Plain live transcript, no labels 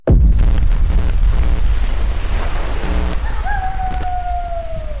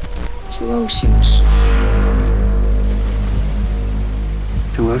oceans.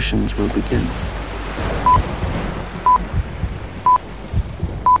 Two oceans will begin.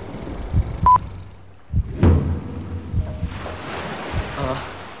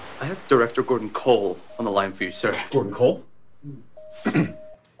 I have Director Gordon Cole on the line for you, sir. Gordon Cole?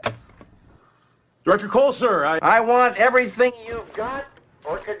 Director Cole, sir, I want everything you've got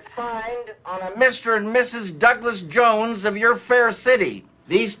or could find on a Mr. and Mrs. Douglas Jones of your fair city.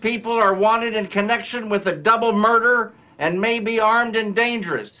 These people are wanted in connection with a double murder and may be armed and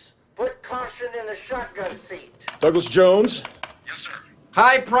dangerous. Put caution in the shotgun seat. Douglas Jones. Yes, sir.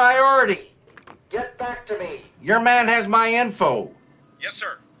 High priority. Get back to me. Your man has my info. Yes,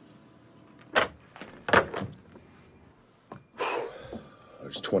 sir.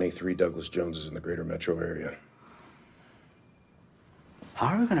 There's 23 Douglas Joneses in the greater metro area. How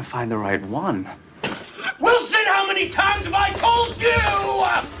are we gonna find the right one? Wilson, how many times have I told you?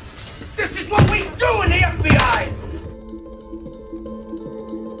 This is what we do in the FBI!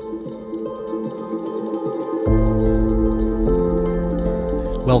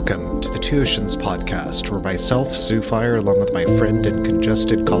 Welcome to the Two Oceans podcast, where myself, Sue Fire, along with my friend and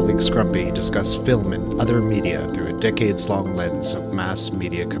congested colleague Scrumpy, discuss film and other media through a decades-long lens of mass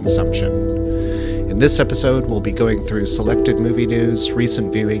media consumption. In this episode, we'll be going through selected movie news,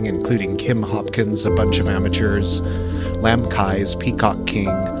 recent viewing including Kim Hopkins' A Bunch of Amateurs, Lam Kai's Peacock King,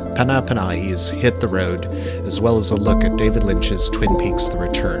 Pana Panahi's Hit the Road, as well as a look at David Lynch's Twin Peaks: The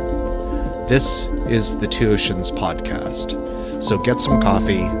Return. This is the Two Oceans podcast. So get some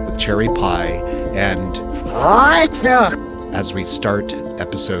coffee with cherry pie and as we start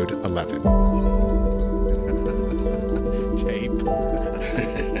episode 11. Tape.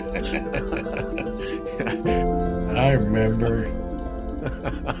 I remember.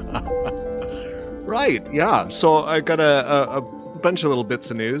 Right, yeah. So I got a bunch of little bits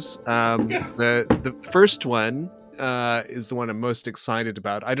of news. The first one is the one I'm most excited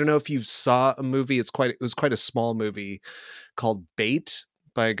about. I don't know if you saw a movie. It was quite a small movie called Bait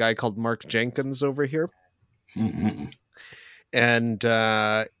by a guy called Mark Jenkins over here. Mm-hmm. And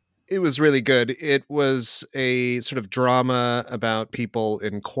it was really good. It was a sort of drama about people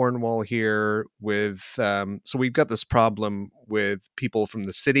in Cornwall here with, so we've got this problem with people from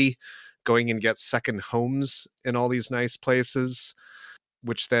the city going and get second homes in all these nice places,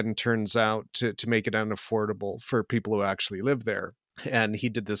 which then turns out to make it unaffordable for people who actually live there. And he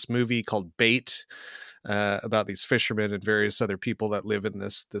did this movie called Bait, about these fishermen and various other people that live in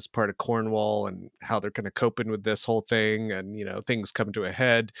this part of Cornwall and how they're kind of coping with this whole thing, and things come to a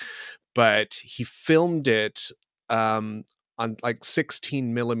head. But he filmed it on like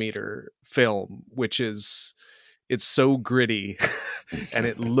 16 millimeter film, which is, it's so gritty and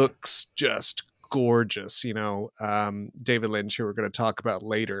it looks just gorgeous. David Lynch, who we're going to talk about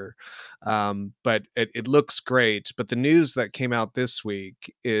later, but it looks great. But the news that came out this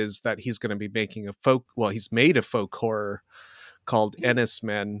week is that he's going to be making he's made a folk horror called Ennis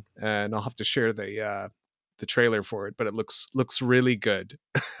Men, and I'll have to share the trailer for it, but it looks really good.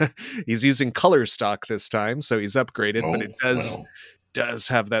 He's using color stock this time, so he's upgraded, but it does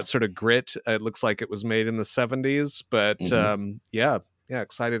have that sort of grit. It looks like it was made in the 70s, but yeah,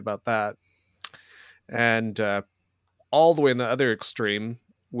 excited about that. And all the way in the other extreme,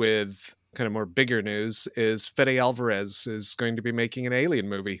 with kind of more bigger news, is Fede Alvarez is going to be making an Alien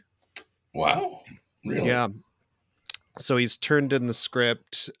movie. Wow. Really? Yeah. So he's turned in the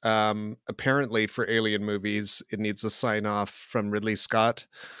script. Apparently for Alien movies, it needs a sign off from Ridley Scott,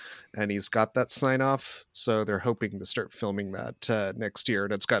 and he's got that sign off. So they're hoping to start filming that next year.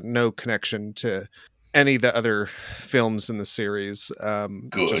 And it's got no connection to any of the other films in the series.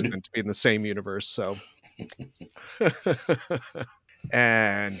 Just meant to be in the same universe. So,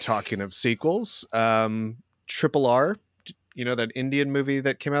 and talking of sequels, Triple R, that Indian movie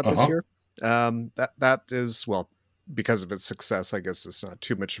that came out this year. That is, well, because of its success, I guess it's not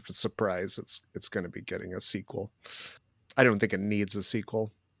too much of a surprise. It's going to be getting a sequel. I don't think it needs a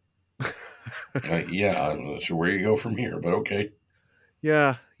sequel. Yeah, I'm not sure where you go from here, but okay.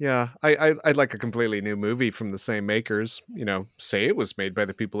 Yeah. I'd like a completely new movie from the same makers. Say it was made by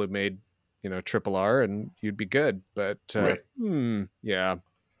the people who made, Triple R, and you'd be good. But right. Yeah,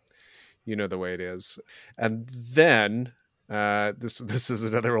 the way it is. And then this is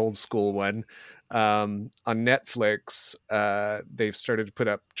another old school one. On Netflix, they've started to put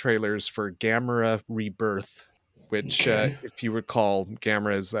up trailers for Gamera Rebirth, which, if you recall,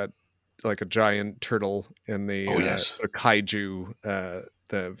 Gamera is that like a giant turtle in the kaiju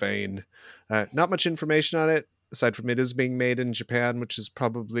the vein. Not much information on it aside from it is being made in Japan, which is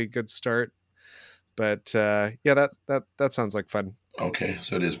probably a good start. But yeah, that sounds like fun. Okay,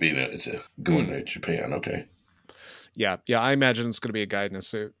 so it is it's a going to Japan. Okay, Yeah, I imagine it's going to be a guy in a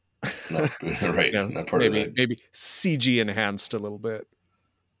suit. not right, not part of that. Maybe CG enhanced a little bit.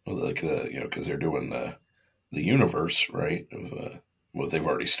 Well, like because they're doing the universe, right? Of what they've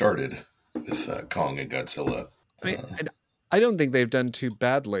already started with Kong and Godzilla. I don't think they've done too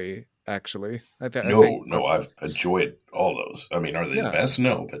badly, actually. I've enjoyed all those. I mean, are they the best?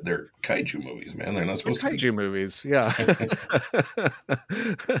 No, but they're kaiju movies, man. They're not supposed to be kaiju movies. Yeah,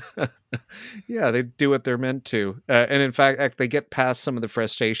 yeah, they do what they're meant to, and in fact, they get past some of the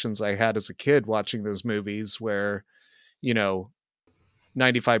frustrations I had as a kid watching those movies, where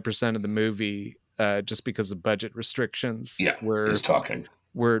 95% of the movie, just because of budget restrictions,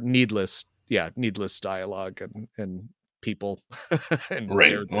 were needless dialogue and people. And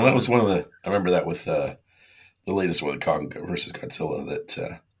right. Well, that was one of the. I remember that with the latest one, Kong versus Godzilla.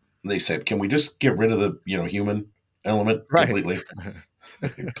 That they said, "Can we just get rid of the human element completely,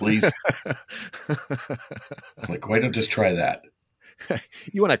 please?" Like, why don't just try that?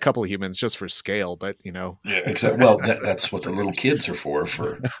 You want a couple of humans just for scale, but yeah. Except, that's what the little kids are for.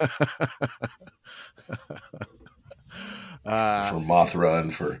 For Mothra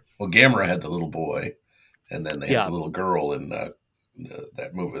and Gamera had the little boy. And then they had the little girl in that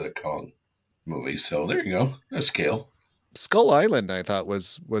movie, the Kong movie. So there you go, a scale. Skull Island, I thought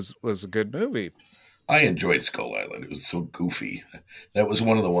was a good movie. I enjoyed Skull Island. It was so goofy. That was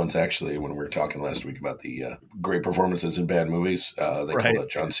one of the ones, actually, when we were talking last week about the great performances in bad movies. They called it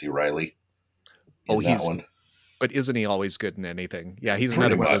John C. Reilly. That one. But isn't he always good in anything? Yeah, he's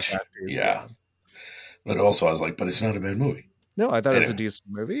pretty another one of those much. actors. Yeah. But also, I was like, but it's not a bad movie. No, I thought it was a decent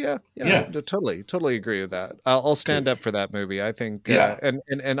movie. Yeah. Totally agree with that. I'll stand up for that movie. I think, and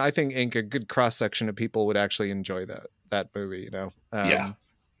I think Inc. a good cross section of people would actually enjoy that movie.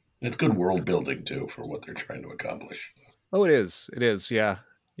 It's good world building too for what they're trying to accomplish. Oh, it is. Yeah.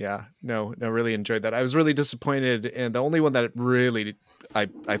 No, really enjoyed that. I was really disappointed, and the only one that really I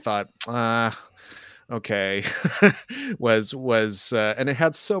thought, okay, was and it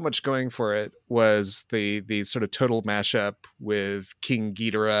had so much going for it, was the sort of total mashup with King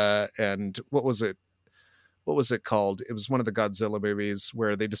Ghidorah and what was it called? It was one of the Godzilla movies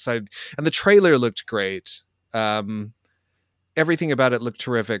where they decided, and the trailer looked great. Everything about it looked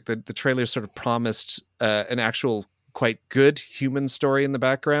terrific. The trailer sort of promised an actual quite good human story in the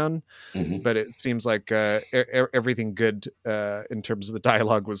background, but it seems like everything good in terms of the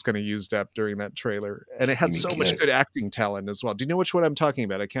dialogue was kind of used up during that trailer, and it had so much good acting talent as well. Do you know which one I'm talking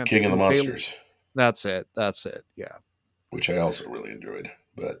about? I can't. King of the Monsters. That's it. Yeah. Which I also really enjoyed,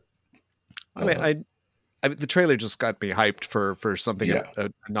 but I mean, the trailer just got me hyped for something a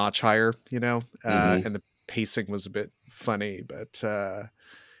notch higher, and the pacing was a bit funny, but that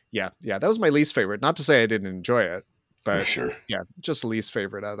was my least favorite. Not to say I didn't enjoy it, but just least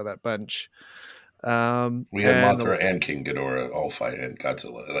favorite out of that bunch. We had Mothra and King Ghidorah all fight, and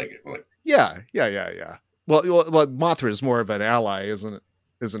Godzilla. Like yeah. Well, Mothra is more of an ally, isn't it?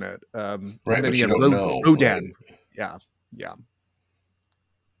 Right, and but then you don't know. Rodan. Yeah.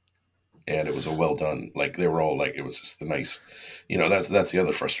 And it was a well done. Like they were all like, it was just the nice. That's the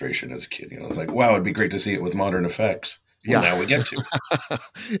other frustration as a kid. It's like, wow, it'd be great to see it with modern effects. Well, now we get to.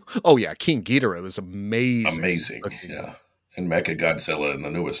 Oh yeah, King Ghidorah was amazing. Amazing, yeah. And Mecha Godzilla in the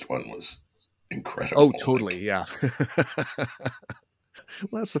newest one was incredible. Oh, totally, yeah.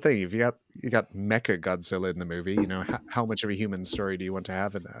 Well, that's the thing. If you got Mecha Godzilla in the movie, how much of a human story do you want to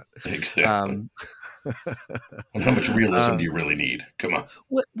have in that? Exactly. And how much realism do you really need? Come on.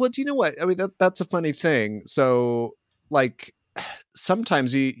 Well, do you know what? I mean, that's a funny thing. So, like,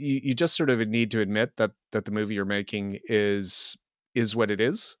 sometimes you just sort of need to admit that the movie you're making is what it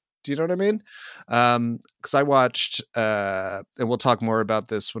is. Do you know what I mean? Because I watched, and we'll talk more about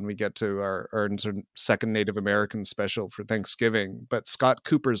this when we get to our second Native American special for Thanksgiving, but Scott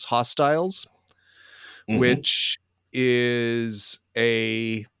Cooper's Hostiles, which is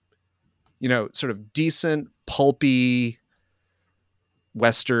a, sort of decent, pulpy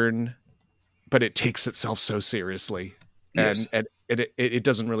Western, but it takes itself so seriously. Yes. And it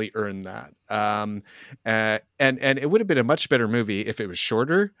doesn't really earn that. And it would have been a much better movie if it was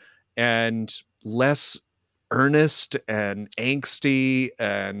shorter and less earnest and angsty.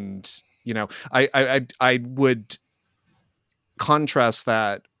 And, I would contrast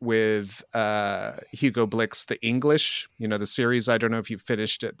that with Hugo Blick's The English, the series. I don't know if you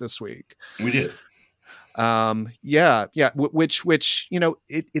finished it this week. We did. Which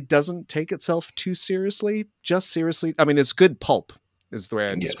it doesn't take itself too seriously, just seriously. I mean, it's good pulp is the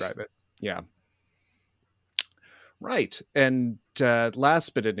way I describe it. Yeah. Right. And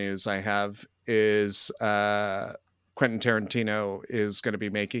last bit of news I have is Quentin Tarantino is going to be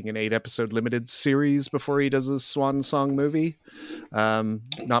making an 8-episode limited series before he does his swan song movie.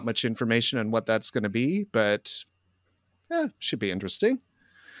 Not much information on what that's going to be, but should be interesting.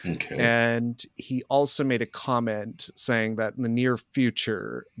 Okay. And he also made a comment saying that in the near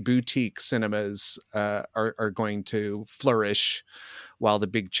future, boutique cinemas are going to flourish while the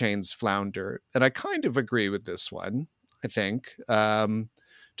big chains flounder. And I kind of agree with this one, I think.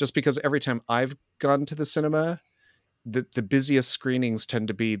 Just because every time I've gone to the cinema, the busiest screenings tend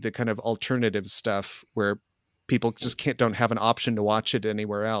to be the kind of alternative stuff where people just don't have an option to watch it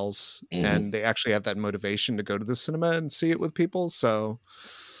anywhere else. Mm-hmm. And they actually have that motivation to go to the cinema and see it with people. So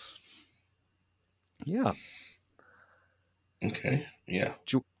yeah. Okay. Yeah.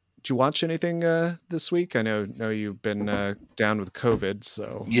 Did you watch anything this week? I know you've been down with COVID,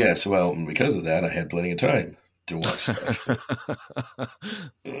 so. Yes. Well, because of that, I had plenty of time to watch stuff.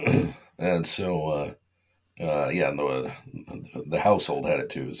 And so, the household had it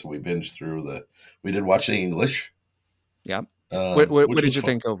too. So we binged through we did watch the English. Yeah. What did you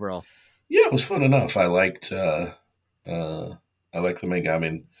think overall? Yeah, it was fun enough. I liked the main guy. I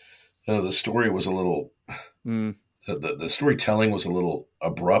mean, the story was a little, the storytelling was a little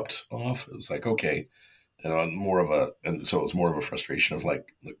abrupt off. It was like, okay, and so it was more of a frustration of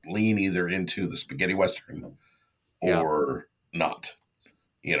like lean either into the spaghetti Western or not,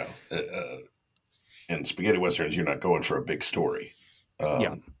 in spaghetti Westerns, you're not going for a big story.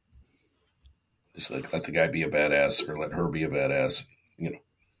 Just like let the guy be a badass or let her be a badass,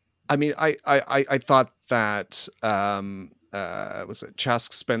 I mean, I thought that, was it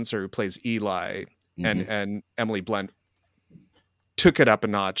Chask Spencer who plays Eli and Emily Blunt took it up a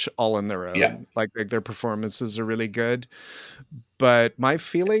notch all on their own. Yeah. Like their performances are really good. But my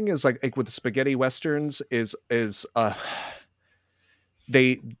feeling is like with the spaghetti Westerns is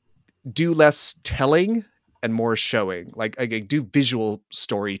they do less telling and more showing. Like I do visual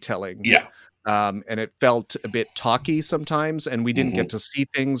storytelling. Yeah. And it felt a bit talky sometimes, and we didn't get to see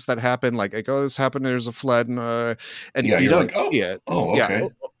things that happen. Like, this happened. There's a flood, and you don't see it. Oh, okay. Yeah,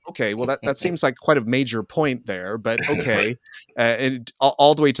 okay. Well, that seems like quite a major point there, but okay. And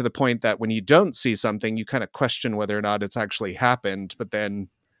all the way to the point that when you don't see something, you kind of question whether or not it's actually happened. But then,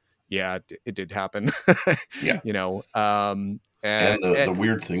 it did happen. Yeah. And the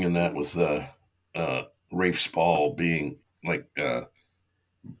weird thing in that with Rafe Spall being like.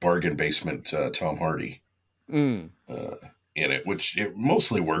 Bargain basement Tom Hardy in it, which it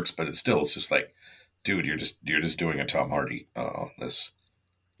mostly works, but it's just like, dude, you're just doing a Tom Hardy on this.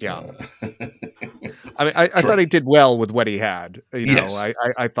 Yeah. I mean, I thought he did well with what he had. Yes.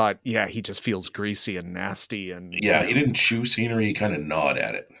 I thought, he just feels greasy and nasty, and he didn't chew scenery; he kind of gnawed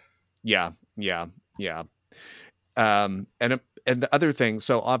at it. Yeah. And the other thing,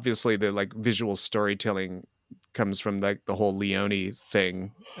 so obviously the like visual storytelling comes from like the whole Leone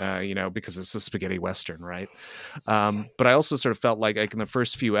thing, because it's a spaghetti Western, right? But I also sort of felt like in the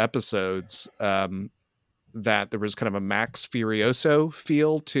first few episodes that there was kind of a Max Furioso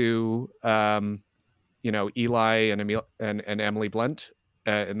feel to, Eli and Emily Blunt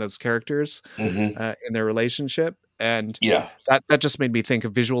in those characters in their relationship. And that just made me think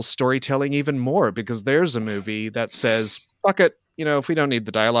of visual storytelling even more, because there's a movie that says, fuck it, if we don't need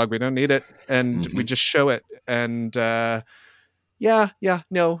the dialogue, we don't need it, and we just show it. And I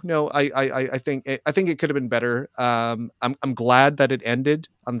think it could have been better. I'm glad that it ended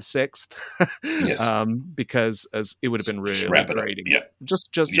on the 6th. Yes. Because as it would have been really just wrap it great. Up. Yeah.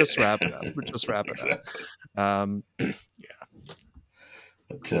 Just wrap it up. Just wrap it up.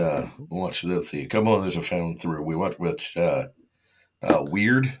 But let's see. A couple others I found through. We watched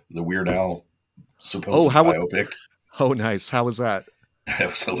Weird, the Weird Al supposed biopic. Oh, nice. How was that? That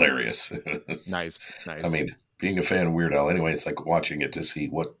was hilarious. Nice. I mean, being a fan of Weird Al anyway, it's like watching it to see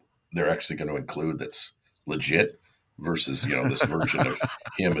what they're actually going to include that's legit versus, this version of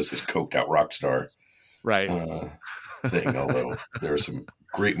him as this coked out rock star thing. Although there are some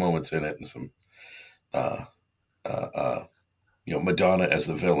great moments in it and some, Madonna as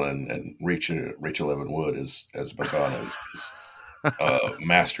the villain and Rachel Evan Wood as Madonna is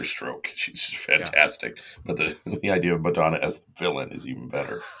masterstroke. She's fantastic. But the idea of Madonna as the villain is even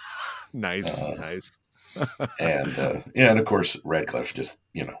better. Nice. And of course Radcliffe just,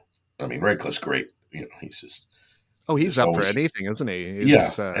 Radcliffe's great. He's just he's up for anything, isn't he?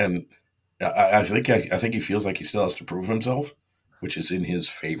 And I think he feels like he still has to prove himself, which is in his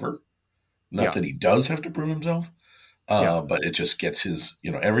favor. Not that he does have to prove himself, but it just gets his,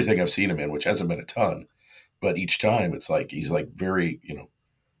 everything I've seen him in, which hasn't been a ton. But each time it's like he's like very,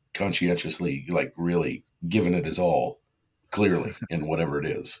 conscientiously, like really giving it his all, clearly, in whatever it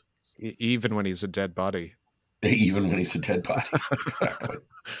is. Even when he's a dead body. Even when he's a dead body. Exactly.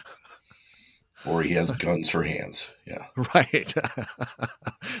 Or he has guns for hands. Yeah. Right.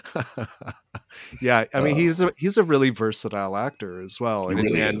 Yeah, I mean he's a really versatile actor as well. He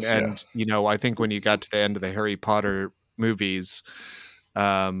really is, yeah. And you know, I think when you got to the end of the Harry Potter movies,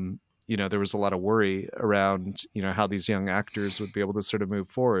 you know, there was a lot of worry around, you know, how these young actors would be able to sort of move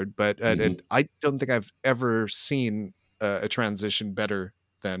forward. But I don't think I've ever seen a transition better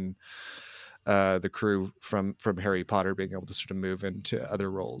than the crew from Harry Potter being able to sort of move into other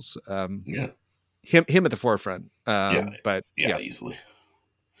roles. Him at the forefront. But easily.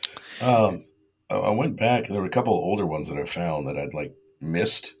 I went back. There were a couple of older ones that I found that I'd like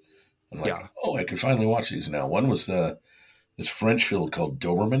missed. And like, oh, I can finally watch these now. One was this French film called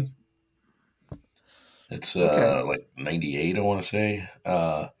Doberman. It's like 98, I want to say.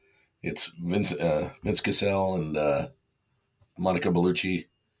 It's Vince Cassel and Monica Bellucci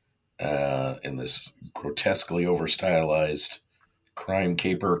in this grotesquely over-stylized crime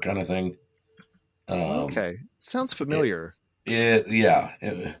caper kind of thing. Sounds familiar.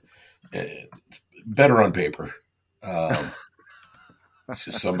 It's better on paper. It's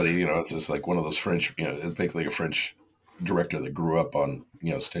just somebody, you know, it's just like one of those French, you know, it's basically a French director that grew up on,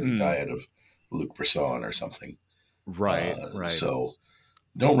 you know, steady diet of Luc Besson or something. Right. So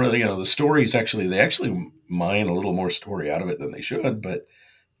don't really, you know, the stories they actually mine a little more story out of it than they should, but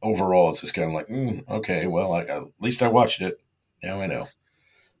overall it's just kind of like, okay, well, at least I watched it. Now I know.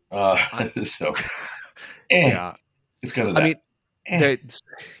 So, it's kind of that.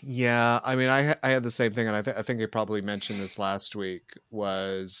 I mean, I had the same thing, and I think I probably mentioned this last week,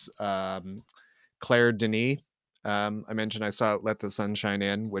 was Claire Denis. I mentioned I saw Let the Sunshine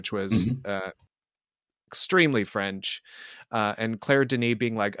In, which was extremely French, and Claire Denis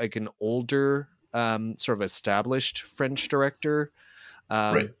being like an older, sort of established French director.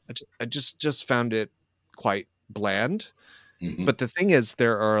 I just found it quite bland. But the thing is,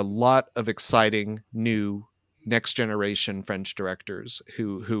 there are a lot of exciting new next generation French directors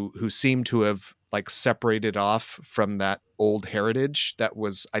who seem to have like separated off from that old heritage that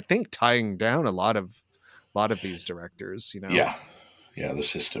was, I think, tying down a lot of these directors, you know? Yeah. The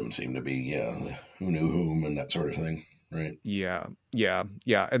system seemed to be, who knew whom and that sort of thing. Right. Yeah.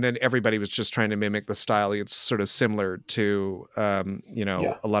 And then everybody was just trying to mimic the style. It's sort of similar to, a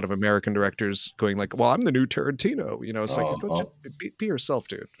lot of American directors going like, well, I'm the new Tarantino, you know, it's like, be yourself,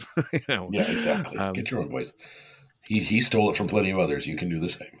 dude. You know? Yeah, exactly. Get your own voice. He stole it from plenty of others. You can do the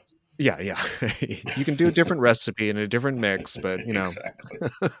same. Yeah. You can do a different recipe and a different mix, but you know. Exactly.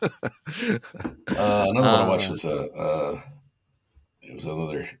 Another one I watched was it was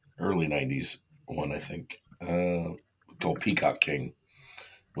another early 90s one, I think, called Peacock King,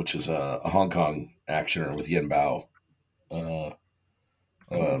 which is a Hong Kong actioner with Yen Bao,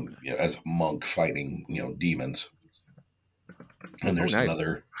 as a monk fighting, demons. And there's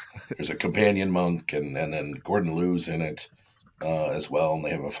there's a companion monk, and then Gordon Liu's in it as well, and they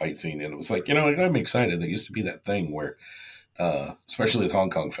have a fight scene. And it was like, I'm excited. There used to be that thing where, especially with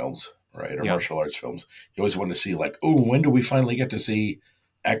Hong Kong films, right, or martial arts films, you always want to see like, oh, when do we finally get to see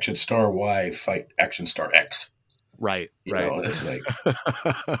action star Y fight action star X? Right. And it's like,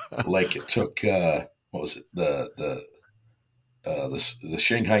 like it took what was it, the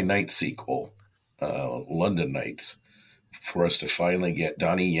Shanghai Nights sequel, London Nights, for us to finally get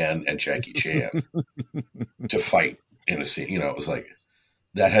Donnie Yen and Jackie Chan to fight in a scene. It was like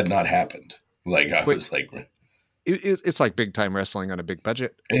that had not happened. Like I was like, it's like big time wrestling on a big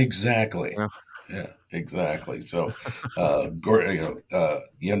budget. Exactly. Yeah, exactly. So,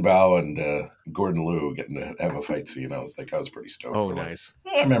 Yen Bao and Gordon Liu getting to have a fight scene, I was pretty stoked. Oh, nice.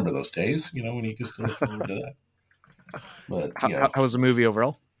 Like, I remember those days, when you could still look forward to that. But how was the movie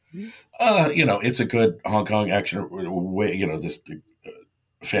overall? It's a good Hong Kong action way. This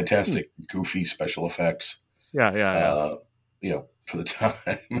fantastic, goofy special effects. Yeah. For the time,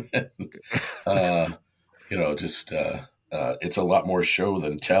 it's a lot more show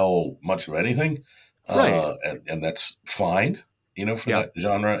than tell much of anything. Right. And that's fine, for that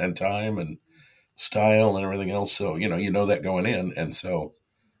genre and time and style and everything else. So, that going in. And so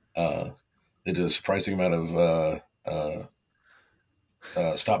they did a surprising amount of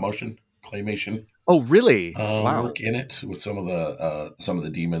stop motion, claymation. Oh, really? Wow. Work in it with some of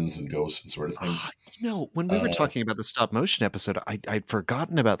the demons and ghosts and sort of things. When we were talking about the stop motion episode, I'd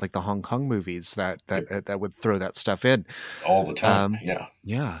forgotten about like the Hong Kong movies that would throw that stuff in all the time.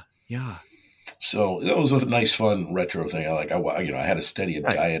 Yeah. So that was a nice, fun retro thing. I had a steady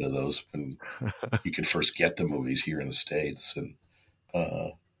diet of those when you could first get the movies here in the States, and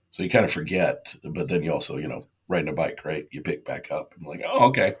so you kind of forget. But then you also, riding a bike, right? You pick back up and like, oh,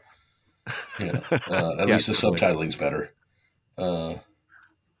 okay. Yeah, at Yeah, least the totally. subtitling's better. Oh,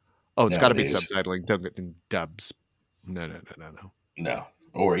 it's got to be Nowadays. subtitling. Don't get in dubs. No. No,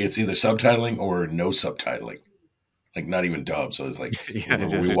 or it's either subtitling or no subtitling, like not even dub. So it's like Yeah,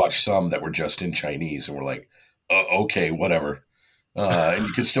 we watched some that were just in Chinese, and we're like, okay, whatever, and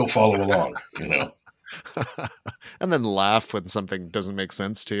you can still follow along, you know. And then laugh when something doesn't make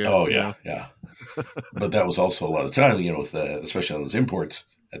sense to you. Oh you yeah, know? yeah. But that was also a lot of time, you know, with especially on those imports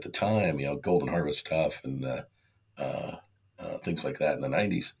at the time, you know, Golden Harvest stuff and things like that in the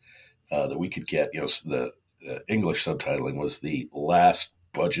 '90s that we could get. You know, the English subtitling was the last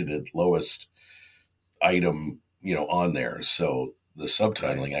budgeted, lowest item, you know, on there. So the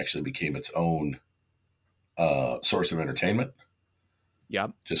subtitling actually became its own source of entertainment. Yeah.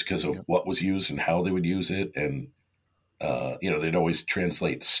 Just because of what was used and how they would use it. And, you know, they'd always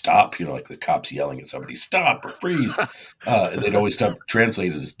translate stop, you know, like the cops yelling at somebody, stop or freeze. They'd always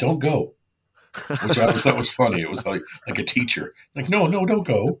translate it as don't go, which I always thought was funny. It was like a teacher, like, no, don't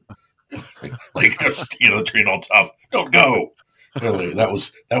go. like just, you know, the train all tough, don't go. Really, that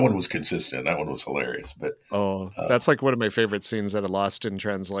one was consistent. That one was hilarious. But that's like one of my favorite scenes out of Lost in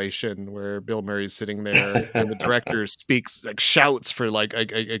Translation, where Bill Murray's sitting there and the director speaks, like shouts for like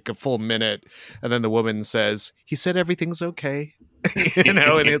a full minute, and then the woman says, "He said everything's okay," you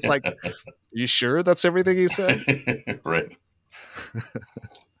know, and it's like, "You sure that's everything he said?" Right.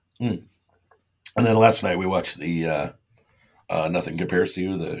 And then last night we watched the Nothing Compares to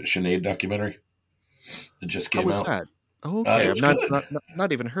You, the Sinead documentary. It just came out. How was that? Oh, okay. I've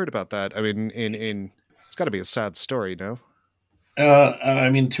not even heard about that. I mean, it's got to be a sad story, no? I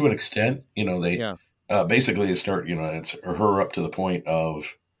mean, to an extent, you know, they basically start, you know, it's her up to the point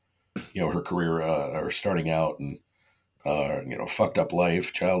of, you know, her career or starting out and, you know, fucked up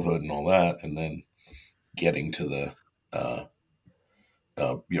life, childhood and all that. And then getting to the,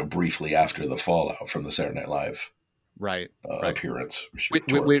 you know, briefly after the fallout from the Saturday Night Live appearance.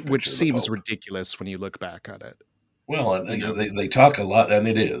 Which seems ridiculous when you look back on it. Well, and they talk a lot, and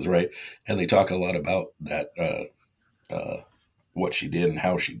it is, right? And they talk a lot about that, what she did and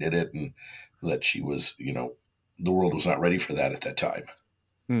how she did it, and that she was, you know, the world was not ready for that at that time.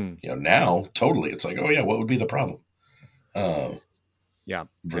 You know, now, totally, it's like, oh, yeah, what would be the problem?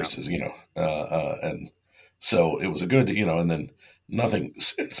 Versus, you know, and so it was a good, you know, and then nothing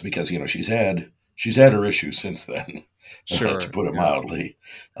since, because, you know, she's had her issues since then, sure, to put it mildly.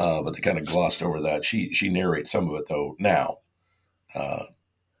 But they kind of glossed over that. She narrates some of it though now,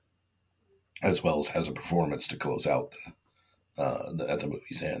 as well as has a performance to close out at the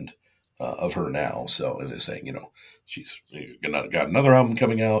movie's end of her now. So, and they're saying, you know, she's got another album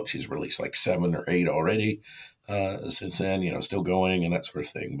coming out. She's released like 7 or 8 already since then. You know, still going and that sort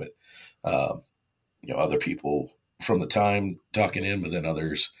of thing. But you know, other people from the time talking in, but then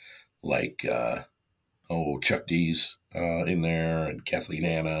others like Chuck D's in there, and Kathleen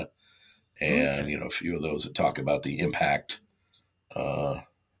Anna, and you know, a few of those that talk about the impact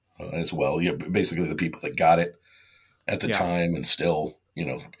as well. Yeah, basically the people that got it at the time and still, you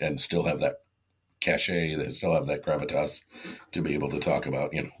know, and still have that cachet, they still have that gravitas to be able to talk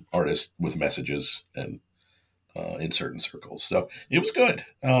about, you know, artists with messages and in certain circles. So it was good.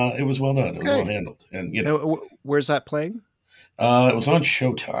 It was well done. It was well handled. And you know, where's that playing? It was on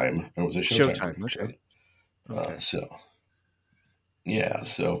Showtime. It was a Showtime. Okay. So, yeah.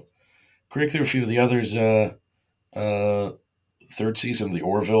 So, crank through a few of the others. Third season of The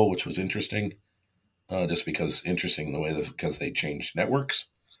Orville, which was interesting, just because interesting in the way that because they changed networks.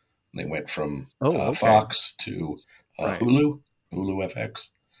 They went from Fox to Hulu FX.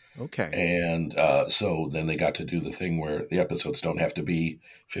 Okay. And so then they got to do the thing where the episodes don't have to be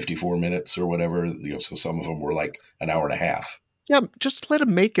 54 minutes or whatever. You know, so some of them were like an hour and a half. Yeah, just let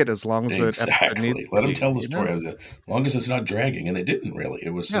them make it as long as exactly. Let them tell the story as long as it's not dragging, and it didn't really.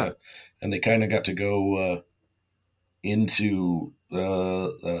 It was, and they kind of got to go into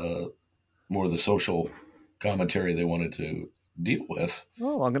more of the social commentary they wanted to deal with.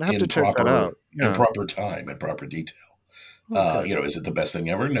 Oh, I'm gonna have to check that out. In proper time and proper detail. Okay. You know, is it the best thing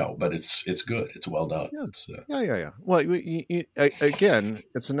ever? No, but it's good. It's well done. Yeah. Yeah. Well, again,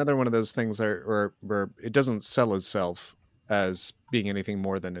 it's another one of those things where it doesn't sell itself as being anything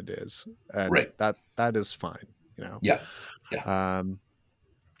more than it is, and that is fine. You know. Yeah.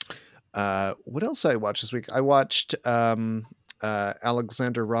 What else I watched this week? I watched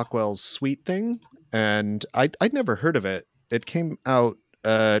Alexander Rockwell's Sweet Thing, and I'd never heard of it. It came out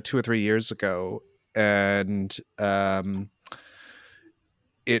 2 or 3 years ago, and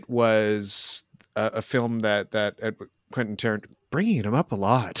it was a film that Quentin Tarantino, bringing him up a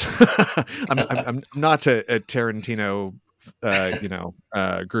lot. I'm not a Tarantino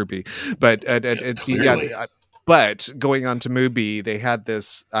groupie. But Clearly. but going on to Mubi, they had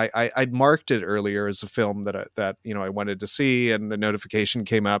this. I'd marked it earlier as a film that I wanted to see, and the notification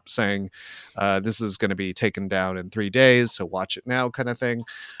came up saying this is going to be taken down in 3 days, so watch it now, kind of thing.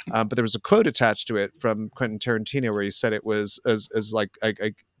 But there was a quote attached to it from Quentin Tarantino where he said it was as like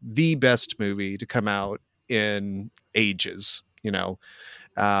the best movie to come out in ages,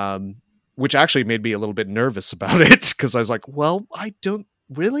 which actually made me a little bit nervous about it because I was like, well, I don't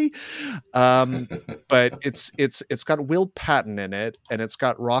really, but it's got Will Patton in it, and it's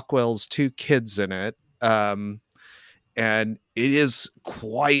got Rockwell's 2 kids in it, and it is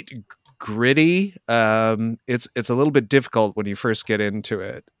quite gritty. It's a little bit difficult when you first get into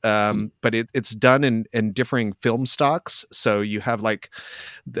it, but it's done in differing film stocks. So you have like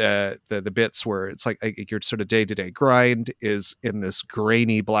the bits where it's like your sort of day-to-day grind is in this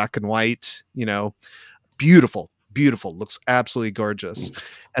grainy black and white, beautiful, looks absolutely gorgeous.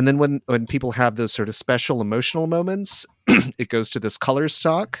 And then when people have those sort of special emotional moments, it goes to this color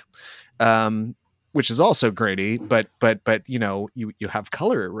stock, which is also grainy, but you have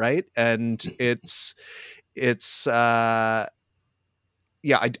color, right? And it's hard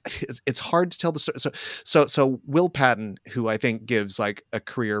to tell the story. So Will Patton, who I think gives like a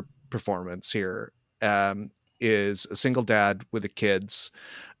career performance here, is a single dad with the kids.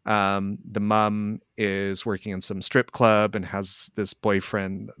 The mom is working in some strip club and has this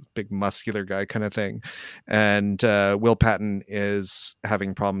boyfriend, big muscular guy kind of thing. And Will Patton is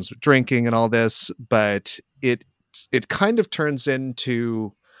having problems with drinking and all this, but it kind of turns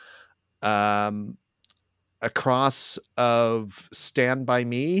into a cross of Stand By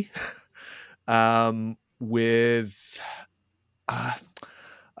Me with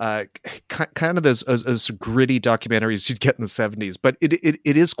kind of those gritty documentaries you'd get in the 70s, but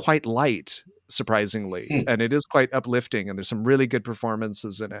it is quite light, surprisingly, and it is quite uplifting, and there's some really good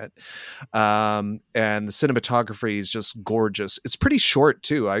performances in it, and the cinematography is just gorgeous. It's pretty short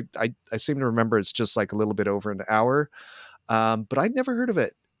too. I seem to remember it's just like a little bit over an hour, but I'd never heard of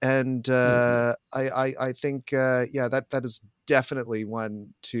it, and I think that is definitely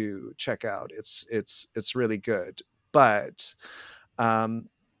one to check out. It's really good, but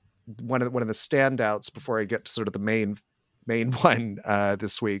one of the standouts before I get to sort of the main one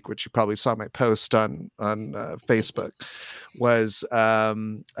this week, which you probably saw my post on Facebook, was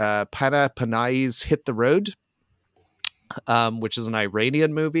Pana Panahi's Hit the Road, which is an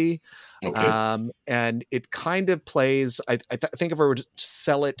Iranian movie. Okay. And it kind of plays, I think if I were to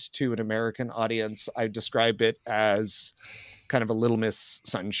sell it to an American audience, I'd describe it as kind of a Little Miss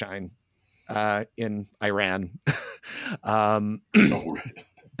Sunshine in Iran.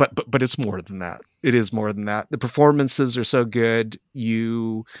 But it's more than that. It is more than that. The performances are so good.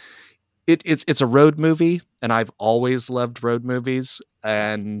 It's a road movie, and I've always loved road movies.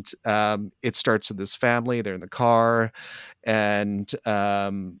 And it starts with this family. They're in the car, and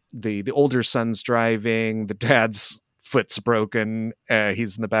the older son's driving. The dad's foot's broken.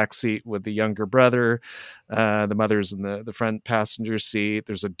 He's in the back seat with the younger brother. The mother's in the front passenger seat.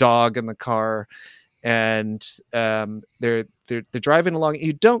 There's a dog in the car. And they're driving along.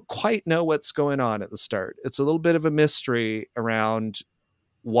 You don't quite know what's going on at the start. It's a little bit of a mystery around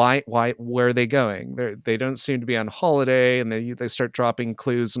where are they going. They don't seem to be on holiday, and they start dropping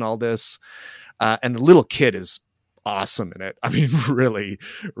clues and all this. And the little kid is awesome in it. I mean, really,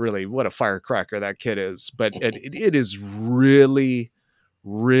 really, what a firecracker that kid is. But it is really,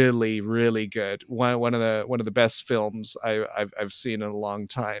 really, really good. One of the best films I've seen in a long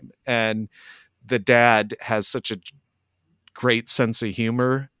time. And the dad has such a great sense of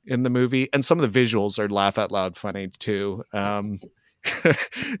humor in the movie, and some of the visuals are laugh out loud funny too.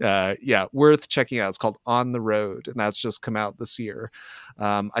 Worth checking out. It's called On the Road, and that's just come out this year.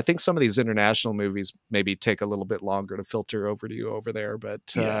 I think some of these international movies maybe take a little bit longer to filter over to you over there, but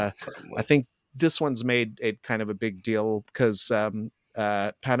I think this one's made it kind of a big deal because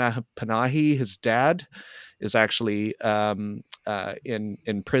Panahi, his dad, is actually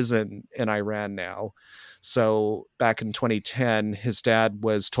in prison in Iran now. So back in 2010, his dad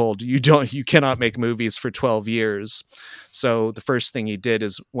was told, you cannot make movies for 12 years. So the first thing he did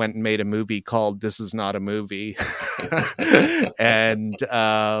is went and made a movie called This Is Not a Movie. And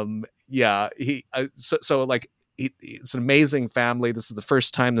it's an amazing family. This is the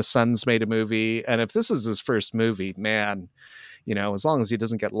first time the son's made a movie. And if this is his first movie, man, as long as he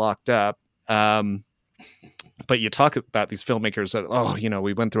doesn't get locked up. But you talk about these filmmakers that,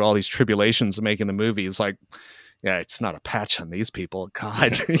 we went through all these tribulations of making the movie. It's like, yeah, it's not a patch on these people.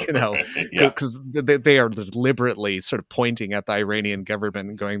 God, because they are deliberately sort of pointing at the Iranian government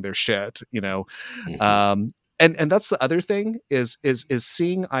and going, they're shit, and that's the other thing is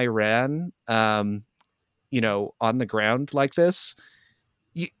seeing Iran, you know, on the ground like this.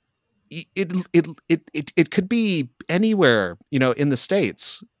 It could be anywhere, you know, in the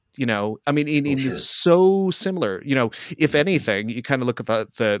States. You know, I mean, it's so similar. You know, if anything, you kind of look at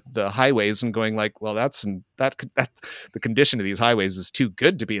the highways and going like, well, that the condition of these highways is too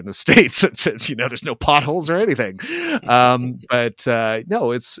good to be in the States. It's you know, there's no potholes or anything. But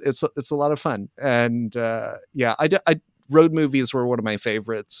no, it's a lot of fun. And yeah, road movies were one of my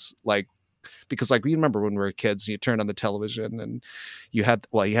favorites. Like, because like, you remember when we were kids, you turned on the television and you had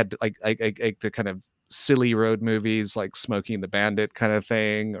like the kind of silly road movies like Smokey and the Bandit kind of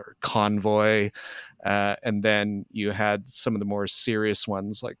thing, or Convoy, and then you had some of the more serious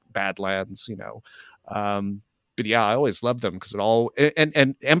ones like Badlands, you know. But yeah, I always loved them because it all,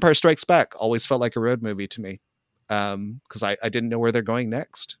 and Empire Strikes Back always felt like a road movie to me, because I didn't know where they're going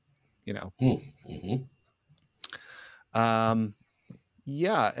next, you know.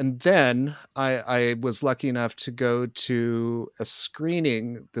 Yeah, and then I was lucky enough to go to a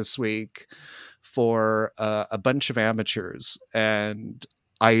screening this week for a bunch of amateurs, and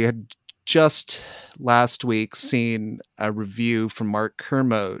I had just last week seen a review from Mark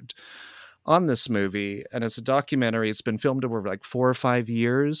Kermode on this movie, and it's a documentary. It's been filmed over like 4 or 5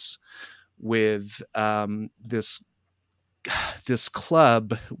 years with this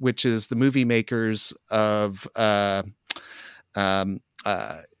club, which is the movie makers of oh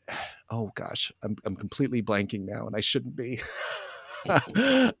gosh, I'm completely blanking now, and I shouldn't be.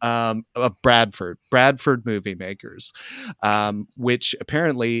 Of Bradford movie makers, which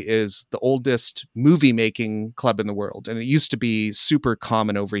apparently is the oldest movie making club in the world. And it used to be super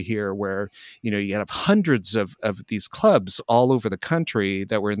common over here, where, you know, you have hundreds of these clubs all over the country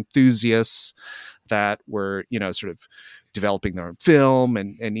that were enthusiasts that were, you know, sort of developing their own film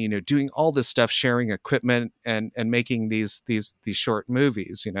and you know, doing all this stuff, sharing equipment and making these short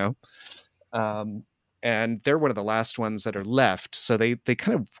movies, you know. And they're one of the last ones that are left. So they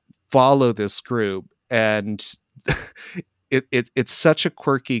kind of follow this group, and it's such a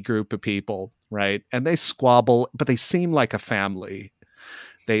quirky group of people, right? And they squabble, but they seem like a family.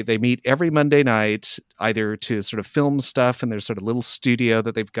 They meet every Monday night, either to sort of film stuff in their sort of little studio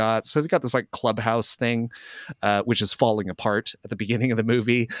that they've got. So they've got this like clubhouse thing, which is falling apart at the beginning of the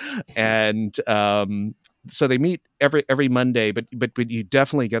movie. And so they meet every Monday, but you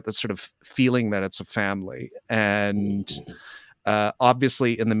definitely get the sort of feeling that it's a family. And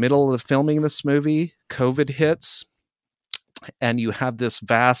obviously in the middle of filming this movie, COVID hits, and you have this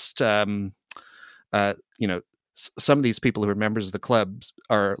vast, you know, some of these people who are members of the clubs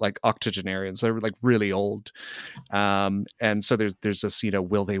are like octogenarians. They're like really old. And so there's this, you know,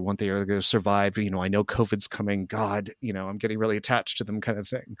 are they going to survive? You know, I know COVID's coming. God, you know, I'm getting really attached to them kind of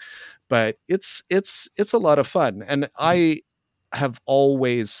thing. But it's a lot of fun. And I have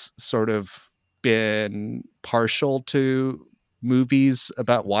always sort of been partial to movies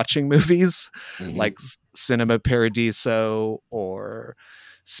about watching movies, like Cinema Paradiso or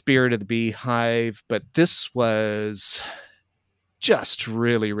Spirit of the Beehive, but this was just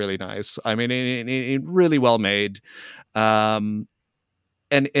really, really nice. I mean, it really well made. And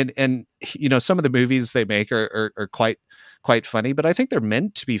you know, some of the movies they make are quite funny, but I think they're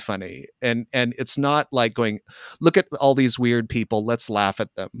meant to be funny. And it's not like going, look at all these weird people, let's laugh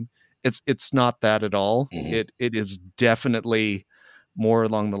at them. It's not that at all. It is definitely more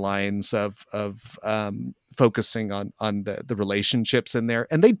along the lines of focusing on the relationships in there.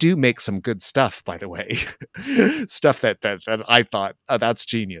 And they do make some good stuff, by the way. Stuff that I thought, oh, that's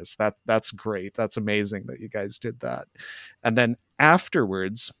genius. That's great. That's amazing that you guys did that. And then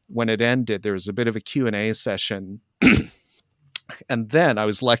afterwards, when it ended, there was a bit of a Q&A session. And then I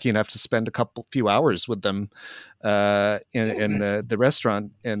was lucky enough to spend a few hours with them in the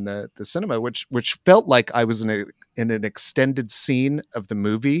restaurant in the cinema, which felt like I was in an extended scene of the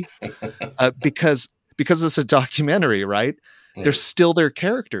movie, because it's a documentary, right? They're still their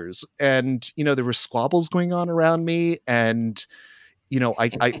characters, and you know, there were squabbles going on around me, and you know,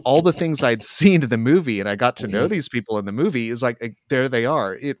 I all the things I'd seen in the movie, and I got to know these people in the movie. Is like there they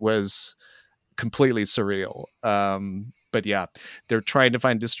are. It was completely surreal. But yeah, they're trying to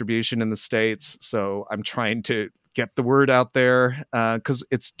find distribution in the States. So I'm trying to get the word out there, because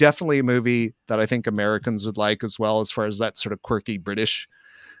it's definitely a movie that I think Americans would like as well, as far as that sort of quirky British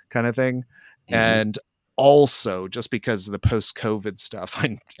kind of thing. And also just because of the post-COVID stuff,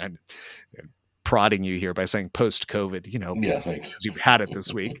 I'm prodding you here by saying post-COVID, you know, because you've had it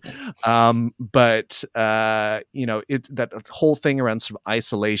this week. But you know, that whole thing around sort of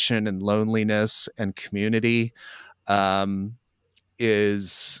isolation and loneliness and community,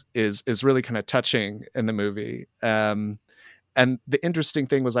 is really kind of touching in the movie. And the interesting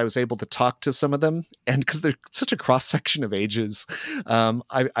thing was I was able to talk to some of them, and because they're such a cross section of ages,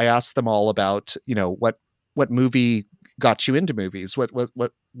 I asked them all about, you know, what movie got you into movies, what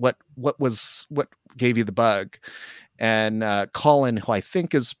gave you the bug. And Colin, who I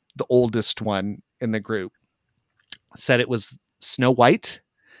think is the oldest one in the group, said it was Snow White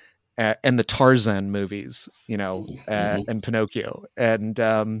and the Tarzan movies, you know, and Pinocchio. And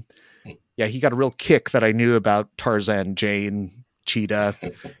yeah, he got a real kick that I knew about Tarzan, Jane, Cheetah.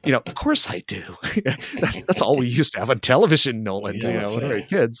 You know, of course I do. That's all we used to have on television, Nolan, you know, when we were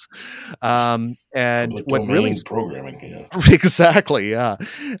kids. And public what really programming, yeah. Exactly, yeah.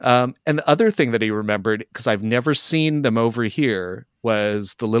 And the other thing that he remembered, because I've never seen them over here,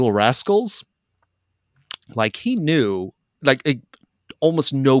 was The Little Rascals. Like, he knew, like,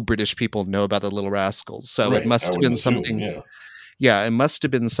 almost no British people know about The Little Rascals. So it must have been something. Yeah, it must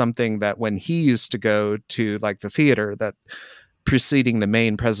have been something that when he used to go to like the theater, that preceding the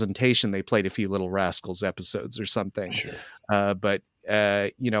main presentation, they played a few Little Rascals episodes or something. Sure. But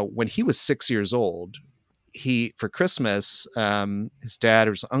you know, when he was 6 years old, for Christmas, his dad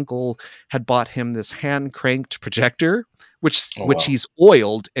or his uncle had bought him this hand cranked projector, which he's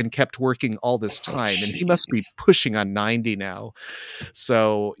oiled and kept working all this time. And he must be pushing on 90 now.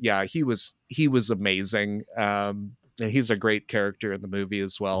 So yeah, he was amazing. He's a great character in the movie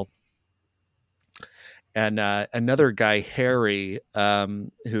as well. And another guy, Harry,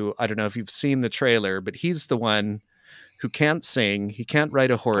 who I don't know if you've seen the trailer, but he's the one who can't sing, he can't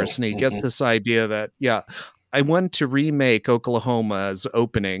ride a horse, and he gets this idea that, yeah, I want to remake Oklahoma's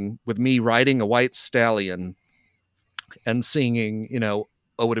opening with me riding a white stallion and singing, you know,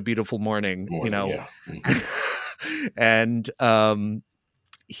 "Oh, What a Beautiful Morning," you know. Yeah. And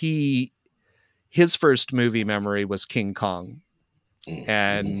his first movie memory was King Kong.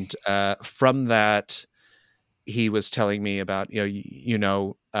 And from that, he was telling me about,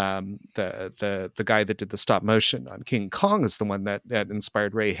 the guy that did the stop motion on King Kong is the one that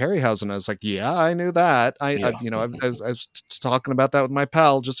inspired Ray Harryhausen. I was like, yeah, I knew that. I was talking about that with my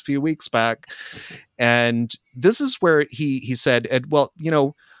pal just a few weeks back. And this is where he said,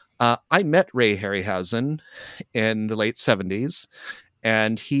 I met Ray Harryhausen in the late 70s,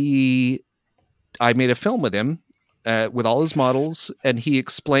 and I made a film with him with all his models, and he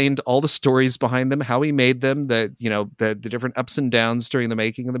explained all the stories behind them, how he made them, the different ups and downs during the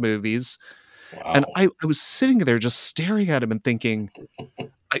making of the movies. Wow. And I was sitting there just staring at him and thinking,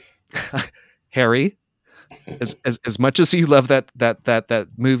 Harry, as much as you love that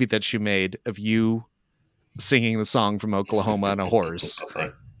movie that you made of you singing the song from Oklahoma on a horse,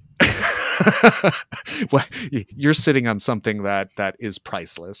 well, you're sitting on something that is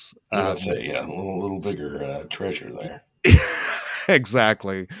priceless. Let's say, a little bigger treasure there.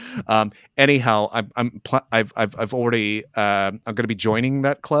 Exactly. Anyhow, I've already I'm going to be joining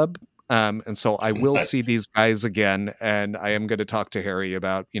that club. And so I will see these guys again, and I am going to talk to Harry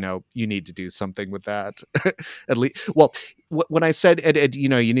about, you need to do something with that. At least, well, when I said, Ed, you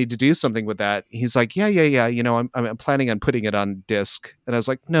need to do something with that, he's like, yeah. I'm planning on putting it on disc. And I was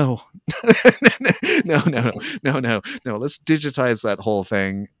like, no, no. Let's digitize that whole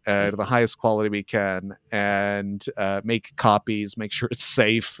thing to the highest quality we can, and make copies, make sure it's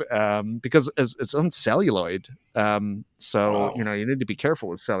safe, because it's on celluloid. So, you need to be careful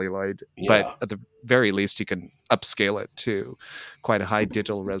with celluloid, but at the very least you can upscale it to quite a high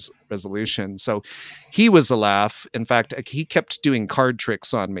digital resolution. So he was a laugh. In fact, he kept doing card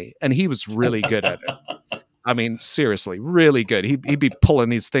tricks on me, and he was really good at it. I mean, seriously, really good. He'd be pulling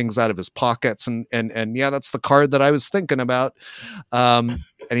these things out of his pockets, and yeah, that's the card that I was thinking about. And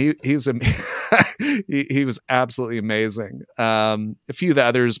he was absolutely amazing. A few of the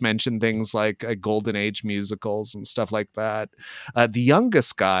others mentioned things like Golden Age musicals and stuff like that. The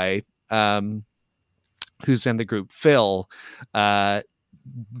youngest guy, who's in the group, Phil, the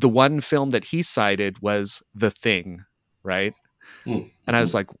one film that he cited was The Thing, right? And I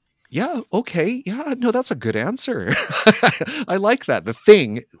was like, yeah, okay. Yeah, no, that's a good answer. I like that. The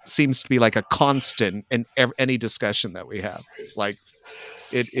Thing seems to be like a constant in any discussion that we have. Like,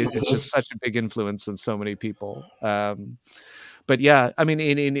 it's just such a big influence on so many people. But yeah, I mean,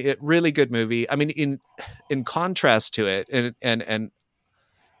 in a really good movie. I mean, in contrast to it, and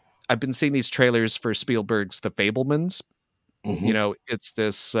I've been seeing these trailers for Spielberg's The Fabelmans. Mm-hmm. It's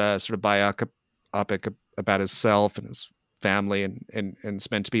this sort of biopic about himself and his family, and it's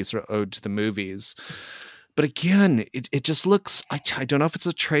meant to be sort of ode to the movies. But again, it just looks, I don't know if it's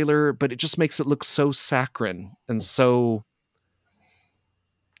a trailer, but it just makes it look so saccharine and so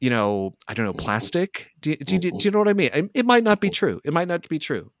I don't know, plastic. Do you know what I mean? It might not be true. It might not be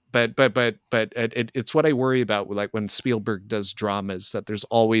true. But it's what I worry about. Like when Spielberg does dramas, that there's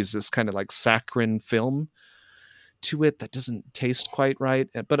always this kind of like saccharine film to it that doesn't taste quite right.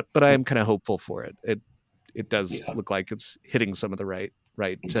 But I am kind of hopeful for it. It does look like it's hitting some of the right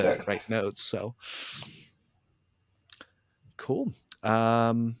notes. So cool.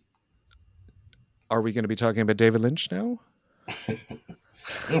 Are we going to be talking about David Lynch now?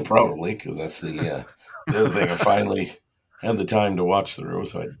 Well, probably, because that's the other thing. I finally had the time to watch through,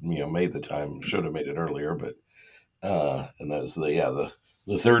 so I made the time. Should have made it earlier, but and that's the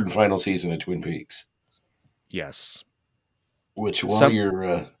third and final season of Twin Peaks. Yes. Which, while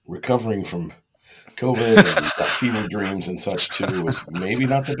you're recovering from COVID and got fever dreams and such too, was maybe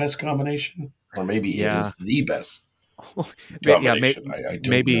not the best combination, or maybe it is the best combination. I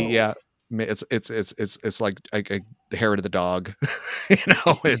don't know. Yeah. It's like the hair of the dog.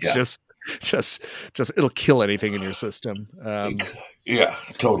 It's just it'll kill anything in your system. Yeah,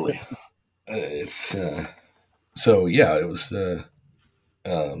 totally. It's so yeah. It was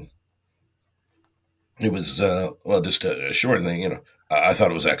just a short thing. I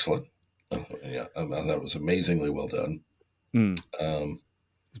thought it was excellent. I thought it was amazingly well done.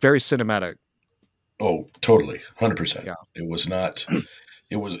 Very cinematic. Oh, totally, 100%. Yeah. It was not.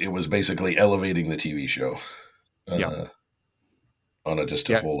 It was basically elevating the TV show. On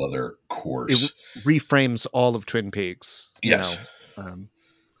a whole other course. It reframes all of Twin Peaks. Yes.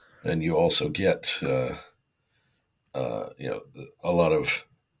 And you also get, a lot of,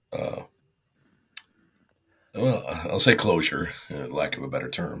 I'll say closure, lack of a better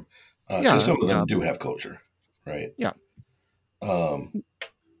term. Because some of them do have closure, right? Yeah. And,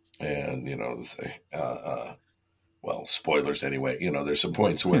 spoilers anyway. There's some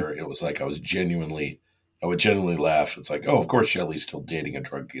points where it was like I would genuinely laugh. It's like, oh, of course Shelley's still dating a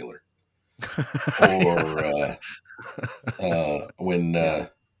drug dealer. Or when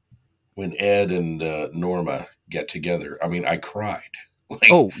Ed and Norma get together, I mean, I cried.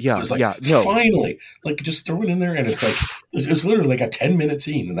 Finally, just throw it in there, and it's like it was literally like a 10-minute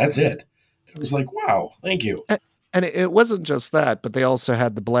scene, and that's it. It was like, wow, thank you. And it wasn't just that, but they also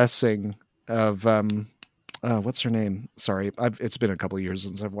had the blessing of what's her name? Sorry, it's been a couple of years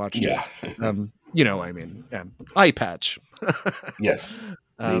since I've watched it. Eye patch. Yes,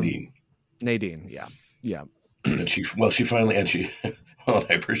 Nadine. Yeah. And she finally, I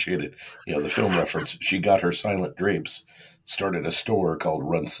appreciate it. The film reference. She got her silent drapes, started a store called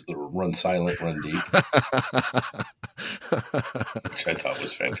Run Silent, Run Deep, which I thought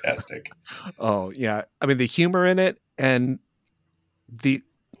was fantastic. Oh yeah, I mean the humor in it and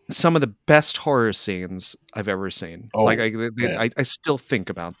some of the best horror scenes I've ever seen. I still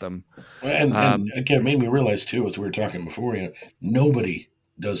think about them. And again, it made me realize too, as we were talking before, nobody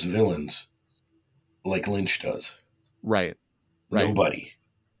does villains like Lynch does. Right. Nobody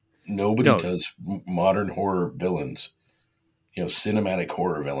does modern horror villains, cinematic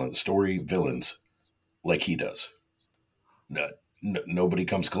horror villains, story villains like he does. Nobody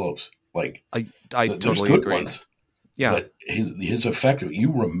comes close. Like I there's totally good agree. ones. Yeah. But his effect,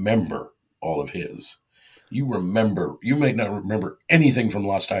 you remember all of his. You may not remember anything from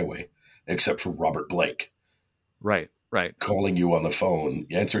Lost Highway except for Robert Blake. Right. Calling you on the phone,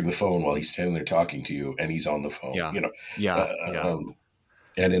 answering the phone while he's standing there talking to you, and he's on the phone. Yeah.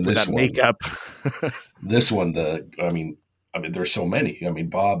 And in with this that one, makeup. this one, I mean, there's so many. I mean,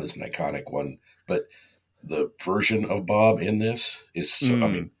 Bob is an iconic one, but the version of Bob in this is so. I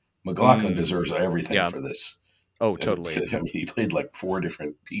mean, McLaughlin deserves everything for this. Oh, totally. I mean, he played like 4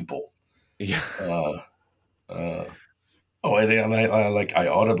 different people. Yeah. And I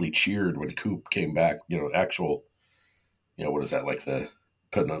audibly cheered when Coop came back. Actual. What is that, like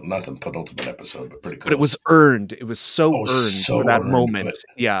not the penultimate episode, but pretty close. But it was earned. It was so earned for that moment.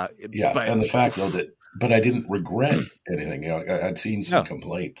 And the fact though but I didn't regret anything. I'd seen some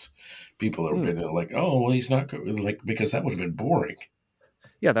complaints. People have been like, "Oh, well, he's not good," because that would have been boring.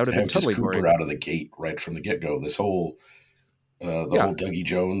 Yeah, that would have been totally Cooper boring. Out of the gate, right from the get go. This whole whole Dougie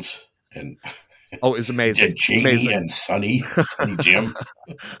Jones and it's amazing. And Jamie and Sonny Jim.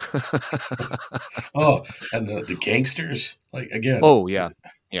 And the gangsters, again. Oh yeah.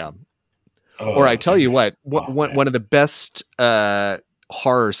 Or I tell you what, one of the best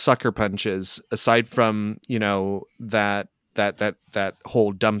horror sucker punches, aside from that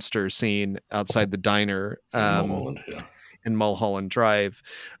whole dumpster scene outside the diner in Mulholland Drive,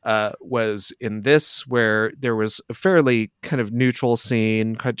 was in this, where there was a fairly kind of neutral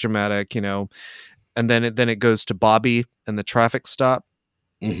scene, quite dramatic, and then it goes to Bobby and the traffic stop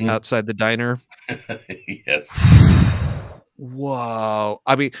outside the diner. Yes. Whoa.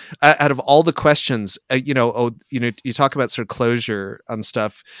 I mean, out of all the questions, you talk about sort of closure on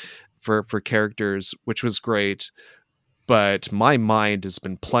stuff for characters, which was great, but my mind has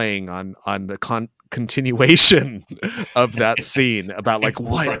been playing on the continuation of that scene about like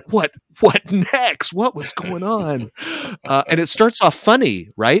what next, what was going on, and it starts off funny,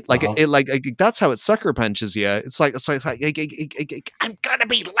 right? Like it that's how it sucker punches you. It's like I'm gonna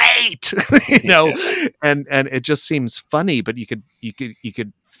be late, and it just seems funny, but you could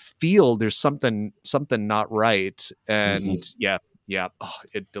feel there's something not right, and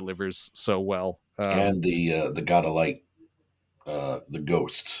it delivers so well. And the God of Light, the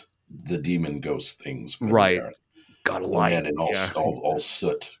ghosts, the demon ghost things, right? God of Light, and all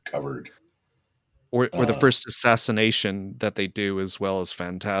soot covered. Or the first assassination that they do as well is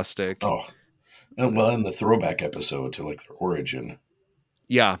fantastic. Oh, well, in the throwback episode to like their origin.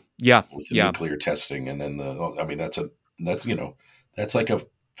 Yeah. With the nuclear testing, and then that's like a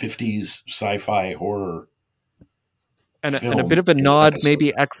 50s sci-fi horror. And a bit of a nod,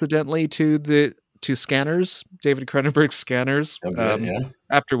 maybe accidentally, to Scanners, David Cronenberg's Scanners.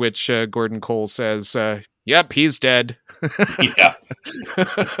 After which Gordon Cole says, "Yep, he's dead." Yeah,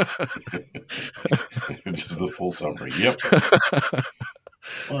 this is the full summary. Yep.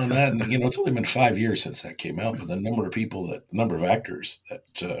 Well, and that, it's only been 5 years since that came out, but the number of actors that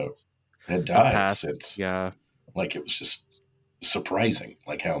had died since, like it was just surprising,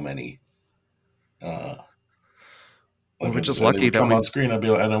 like how many. We're just lucky that come on screen. I'd be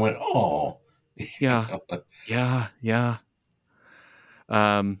like, and I went, oh, yeah.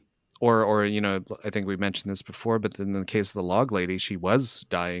 Or I think we mentioned this before, but in the case of the log lady, she was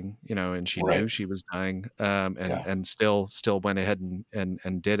dying, and she knew she was dying, and still went ahead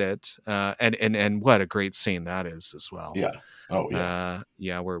and did it, and what a great scene that is as well. Yeah. Oh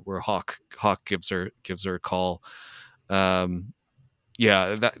yeah. Where Hawk gives her a call. And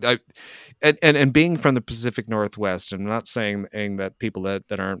being from the Pacific Northwest, I'm not saying that people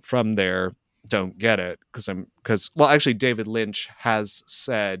that aren't from there don't get it, because actually David Lynch has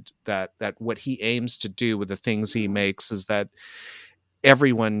said that what he aims to do with the things he makes is that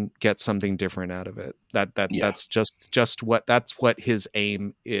everyone gets something different out of it. That's just what his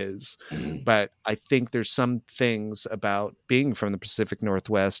aim is. Mm-hmm. But I think there's some things about being from the Pacific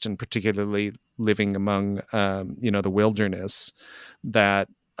Northwest, and particularly living among the wilderness, that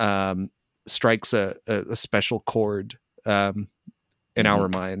strikes a special chord in our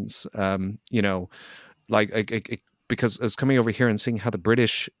minds, because as coming over here and seeing how the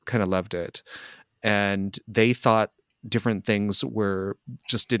British kind of loved it, and they thought different things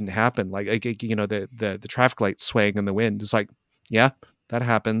just didn't happen. Like the traffic lights swaying in the wind. It's like, yeah, that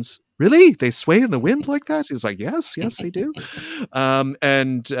happens. Really? They sway in the wind like that? He's like, yes, they do. The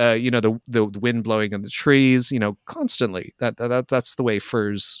wind blowing in the trees, constantly. That's the way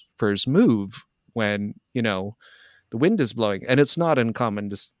furs move when, the wind is blowing. And it's not uncommon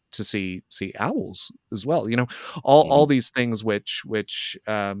to see owls as well. All these things which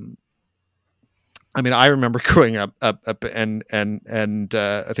I remember growing up and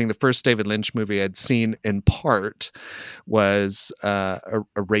I think the first David Lynch movie I'd seen in part was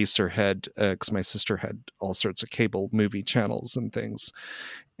Eraserhead, because my sister had all sorts of cable movie channels and things.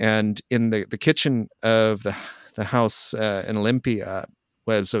 And in the kitchen of the house in Olympia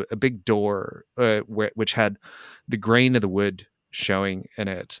was a big door which had the grain of the wood showing in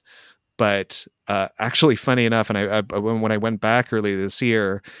it. But actually, funny enough, and when I went back earlier this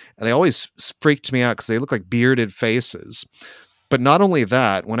year, and they always freaked me out because they look like bearded faces. But not only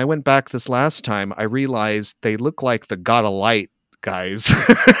that, when I went back this last time, I realized they look like the God of Light guys.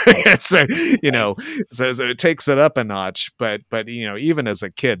 So it takes it up a notch. But even as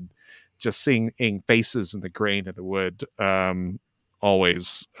a kid, just seeing faces in the grain of the wood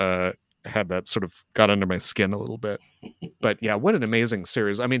always had that sort of got under my skin a little bit. But yeah, what an amazing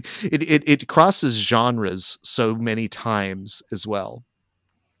series. I mean, it crosses genres so many times as well.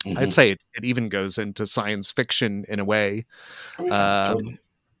 Mm-hmm. I'd say it even goes into science fiction in a way. Totally.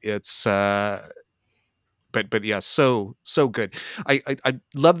 It's but yeah, so good. I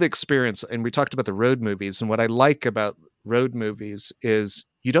love the experience, and we talked about the road movies, and what I like about road movies is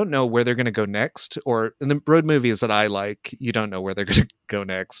you don't know where they're going to go next, or in the road movies that I like, you don't know where they're going to go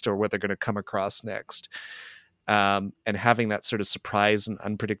next or what they're going to come across next. And having that sort of surprise and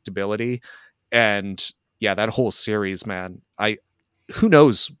unpredictability. And yeah, that whole series, man, who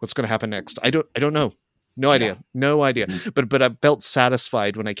knows what's going to happen next? I don't know. No idea. No idea. Mm-hmm. But I felt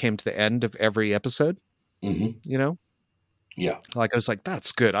satisfied when I came to the end of every episode, Yeah. Like I was like,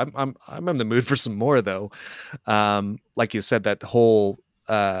 that's good. I'm in the mood for some more though. Like you said, that whole,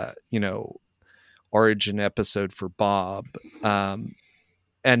 origin episode for Bob.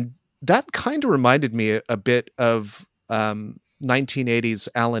 And that kind of reminded me a bit of 1980s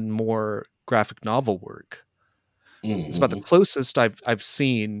Alan Moore graphic novel work. Mm-hmm. It's about the closest I've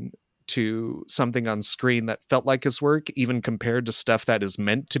seen to something on screen that felt like his work, even compared to stuff that is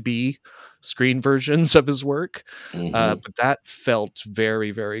meant to be screen versions of his work. But that felt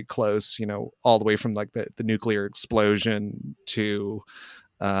very, very close, all the way from like the nuclear explosion to,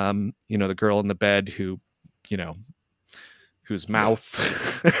 the girl in the bed whose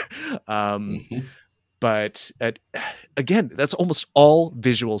mouth. But again, that's almost all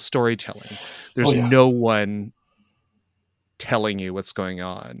visual storytelling. There's no one telling you what's going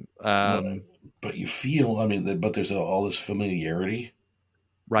on. But you feel, but there's all this familiarity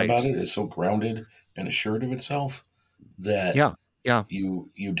about it. It's so grounded and assured of itself that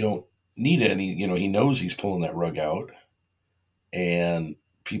you don't need any, he knows he's pulling that rug out, and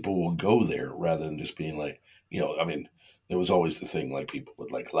people will go there rather than just being like, there was always the thing, like people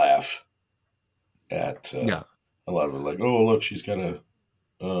would like laugh at a lot of it, like, oh look, she's got a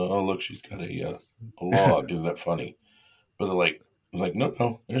log. Isn't that funny? But it's like,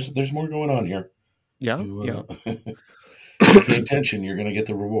 no, there's more going on here. Pay attention, you're going to get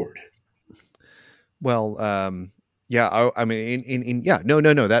the reward. Well, no,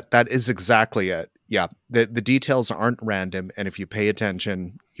 that is exactly it. Yeah, the details aren't random, and if you pay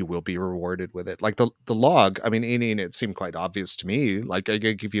attention, you will be rewarded with it. Like the log. It seemed quite obvious to me. Like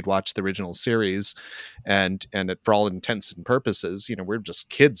if you'd watched the original series, and for all intents and purposes, we were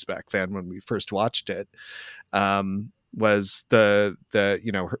just kids back then when we first watched it. Was the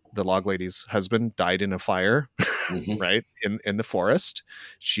log lady's husband died in a fire, right? In the forest.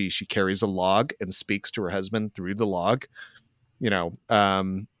 She carries a log and speaks to her husband through the log,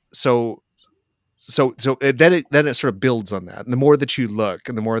 so then it sort of builds on that. And the more that you look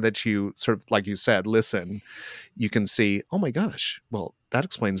and the more that you sort of, like you said, listen, you can see, oh my gosh, well, that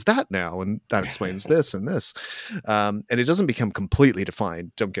explains that now. And that explains this and this. And it doesn't become completely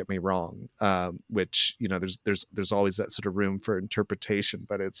defined. Don't get me wrong. Which, there's always that sort of room for interpretation,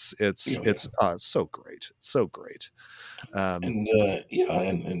 but it's so great. It's so great. And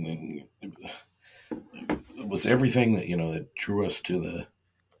it was everything that, that drew us to the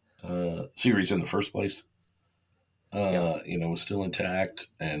series in the first place, was still intact,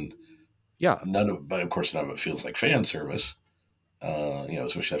 and but of course none of it feels like fan service,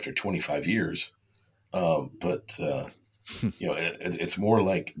 especially after 25 years. It's more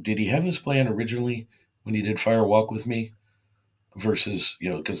like, did he have this plan originally when he did Fire Walk with Me versus,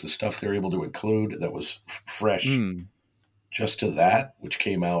 because the stuff they're able to include that was fresh just to that, which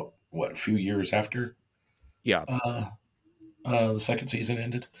came out, a few years after? Yeah. The second season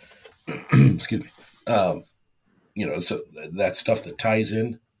ended. Excuse me. So that stuff that ties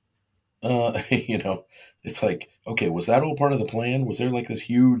in, it's like, okay, was that all part of the plan? Was there like this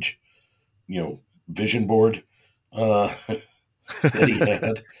huge, vision board that he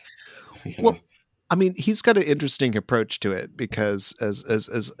had? Well, he's got an interesting approach to it, because as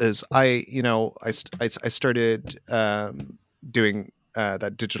I started doing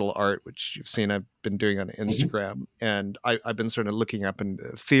that digital art, which you've seen I've been doing on Instagram, and I've been sort of looking up in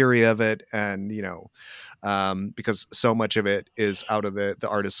the theory of it, and because so much of it is out of the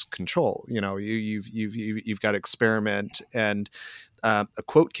artist's control. You've got to experiment, and a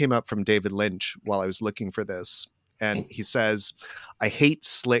quote came up from David Lynch while I was looking for this, and he says, "I hate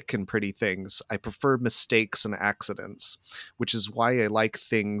slick and pretty things. I prefer mistakes and accidents, which is why I like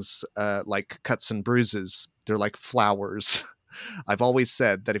things like cuts and bruises. They're like flowers." I've always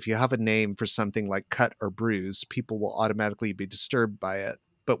said that if you have a name for something like cut or bruise, people will automatically be disturbed by it.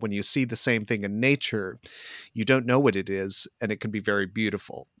 But when you see the same thing in nature, you don't know what it is, and it can be very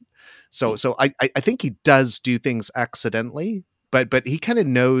beautiful. So I think he does do things accidentally, but he kind of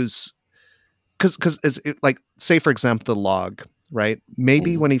knows, because like, say for example, the log, right?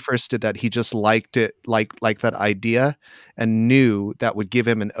 Maybe when he first did that, he just liked it, like that idea, and knew that would give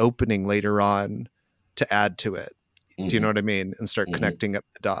him an opening later on to add to it. Do you know what I mean? And start connecting up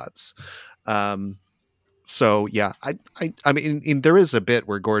the dots. So yeah, I mean, there is a bit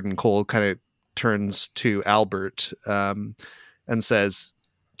where Gordon Cole kind of turns to Albert and says,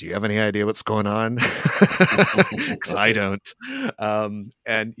 "Do you have any idea what's going on?" Because I don't.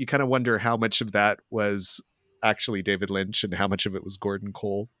 And you kind of wonder how much of that was actually David Lynch and how much of it was Gordon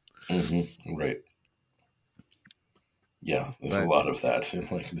Cole. Right. Yeah, there's a lot of that.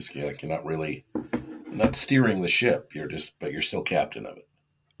 Like you're not steering the ship. You're still captain of it.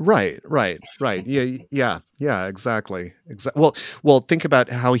 Right. Yeah, exactly. Well, think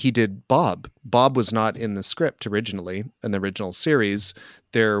about how he did Bob. Bob was not in the script originally in the original series.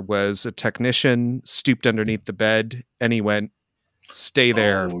 There was a technician stooped underneath the bed and he went, "Stay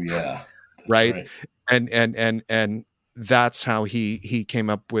there." Oh yeah. That's right. And that's how he came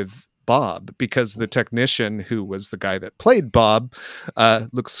up with Bob, because the technician, who was the guy that played Bob,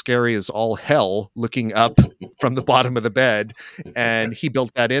 looks scary as all hell looking up from the bottom of the bed, and he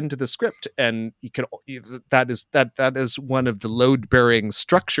built that into the script. And that is one of the load bearing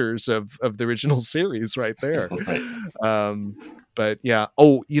structures of the original series right there. Right. But yeah.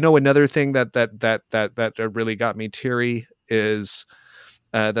 Oh, another thing that really got me teary is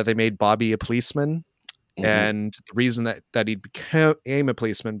that they made Bobby a policeman. Mm-hmm. And the reason that he became a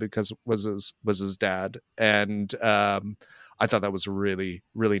policeman because was his dad. And I thought that was a really,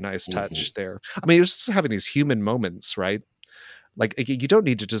 really nice touch there. I mean, he was just having these human moments, right? Like, you don't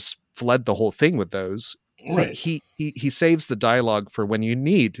need to just flood the whole thing with those. Right. He saves the dialogue for when you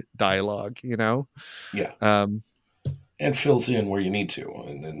need dialogue, Yeah. And fills in where you need to.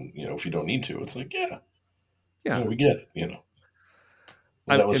 And then, if you don't need to, it's like, yeah, we get it,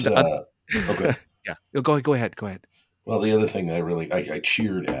 Well, that was, okay. Yeah, go ahead. Well, the other thing I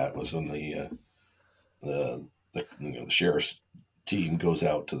cheered at was when the sheriff's team goes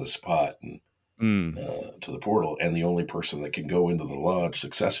out to the spot and to the portal, and the only person that can go into the lodge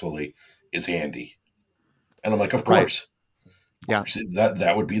successfully is Andy. And I'm like, of course, yeah,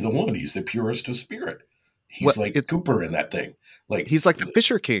 that would be the one. He's the purest of spirit. He's Cooper in that thing. Like he's like the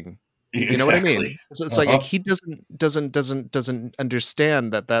Fisher King. Exactly. You know what I mean? It's like he doesn't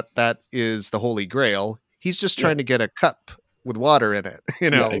understand that is the Holy Grail. He's just trying to get a cup with water in it.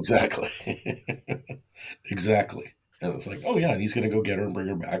 Yeah, exactly. Exactly. And it's like, oh yeah, and he's going to go get her and bring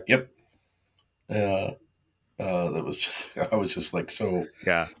her back. Yep. That was just, I was just like so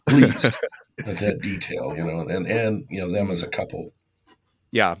pleased at that detail, and them as a couple.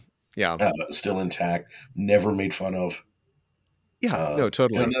 Yeah. Still intact, never made fun of. Yeah, no,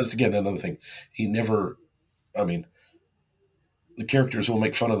 totally. And that's again another thing. The characters will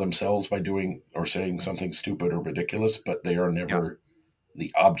make fun of themselves by doing or saying something stupid or ridiculous, but they are never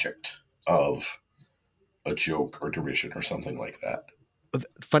the object of a joke or derision or something like that.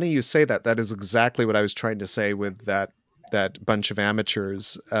 Funny you say that. That is exactly what I was trying to say with that Bunch of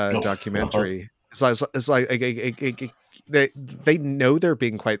Amateurs documentary. It's like they know they're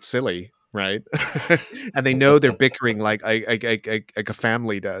being quite silly. Right. And they know they're bickering like a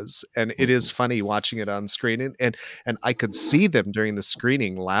family does. And it is funny watching it on screen. And I could see them during the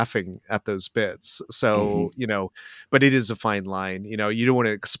screening laughing at those bits. So, but it is a fine line. You don't want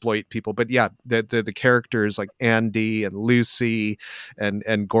to exploit people. But yeah, the characters like Andy and Lucy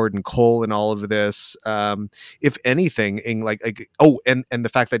and Gordon Cole and all of this, if anything, and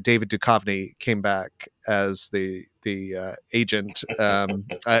the fact that David Duchovny came back as the agent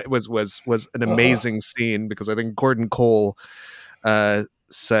was an amazing scene, because I think Gordon Cole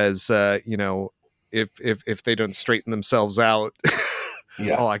says if they don't straighten themselves out,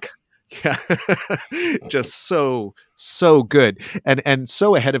 just so good and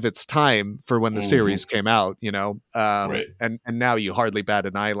so ahead of its time for when the series came out, right. And now you hardly bat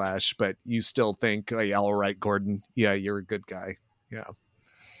an eyelash, but you still think, oh, yeah, all right, Gordon, yeah, you're a good guy. Yeah.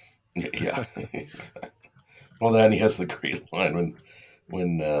 Well, then he has the great line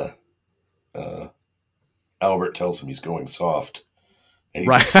when Albert tells him he's going soft,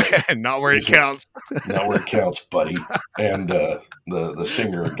 and he says, not where it counts. Not where it counts, buddy. And the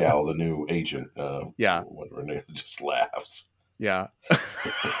singer gal, the new agent, whatever her name, just laughs. Yeah,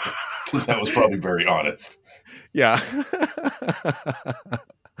 because that was probably very honest. Yeah.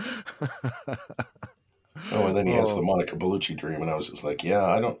 Oh, and then he has the Monica Bellucci dream, and I was just like, yeah,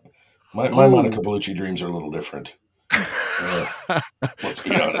 I don't. My Monica Bellucci dreams are a little different. Let's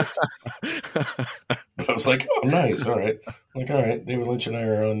be honest. But I was like, oh, nice. All right. I'm like, all right. David Lynch and I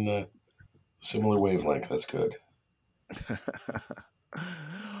are on similar wavelength. That's good.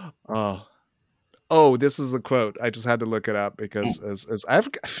 Oh, this is the quote. I just had to look it up because as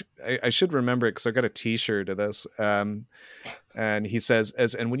I should remember it because I got a T-shirt of this. And he says,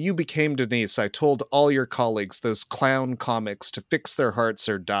 and when you became Denise, I told all your colleagues, those clown comics, to fix their hearts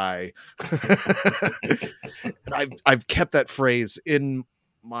or die. And I've kept that phrase in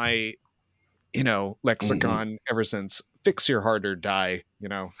my, lexicon ever since. Fix your heart or die.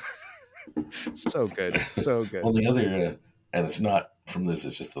 So good, so good. Well, the other, and it's not from this,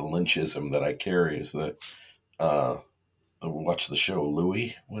 it's just the Lynchism that I carry, is that I watched the show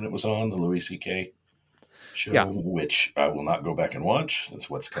Louis when it was on, the Louis C.K. show, which I will not go back and watch since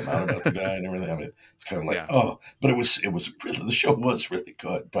what's come out about the guy and everything. I mean, it's kind of like, but it was really, the show was really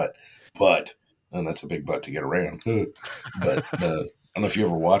good, but, and that's a big but to get around. But I don't know if you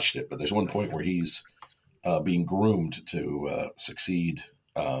ever watched it, but there's one point where he's being groomed to succeed,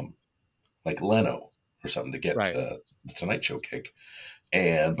 like Leno or something to get the Tonight Show kick,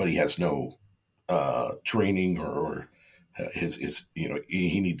 but he has no training or his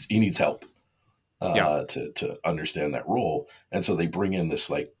he needs help to understand that role, and so they bring in this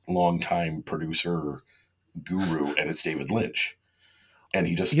like longtime producer guru, and it's David Lynch. And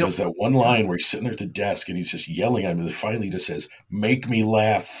he just does that one line where he's sitting there at the desk and he's just yelling at him. And finally he just says, "Make me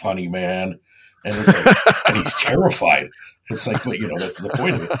laugh, funny man." And it's like, and he's terrified. It's like, but that's the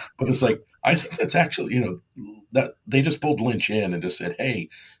point of it. But it's like, I think that's actually, that they just pulled Lynch in and just said, "Hey,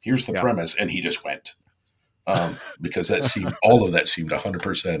 here's the premise." And he just went, because all of that seemed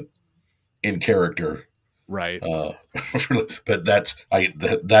 100% in character. Right. But that's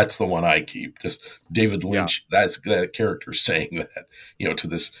the one I keep. Just David Lynch. That's that character saying that, to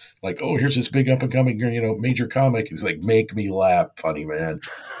this, like, "Oh, here's this big up and coming, major comic." He's like, "Make me laugh, funny man."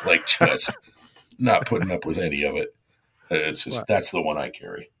 Like, just not putting up with any of it. It's just, that's the one I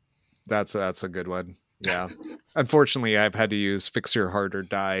carry. That's a good one. Yeah. Unfortunately, I've had to use Fix Your Heart or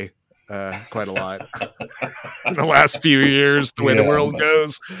Die quite a lot in the last few years, the way the world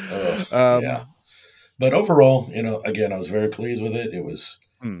goes. But overall, again, I was very pleased with it. It was,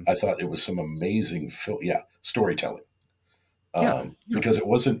 I thought it was some amazing storytelling. Because it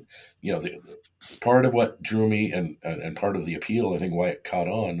wasn't, the part of what drew me and part of the appeal, I think why it caught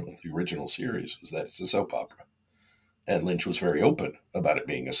on with the original series, was that it's a soap opera. And Lynch was very open about it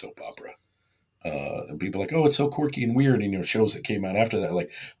being a soap opera. And people are like, "Oh, it's so quirky and weird." And, shows that came out after that,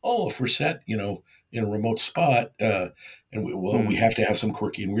 like, "Oh, if we're set, in a remote spot, and we have to have some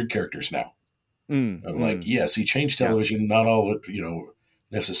quirky and weird characters now." I'm like, yes, he changed television, not all of it,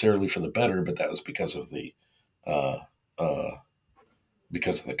 necessarily for the better, but that was because of the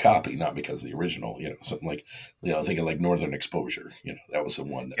copy, not because of the original. Something like, thinking like Northern Exposure. That was the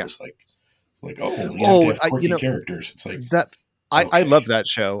one that was like, "Oh, we have to have quirky characters." It's like that. I love that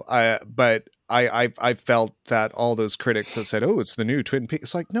show. But I felt that all those critics that said, "Oh, it's the new Twin Peaks."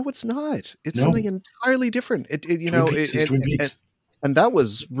 It's like, no, it's not. It's something entirely different. Twin Peaks. And that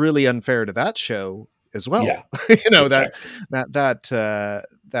was really unfair to that show as well. Yeah. Yeah.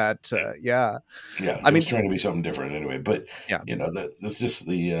 I mean, trying to be something different anyway, but that's just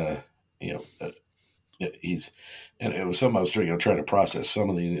the, he's, and it was something I was trying to process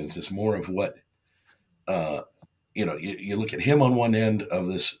some of these. It's just more of what, you look at him on one end of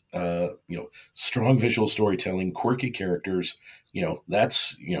this, strong visual storytelling, quirky characters,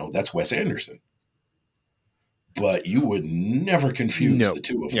 that's Wes Anderson. But you would never confuse the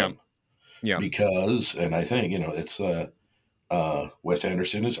two of them. Yeah. Because, and I think, it's Wes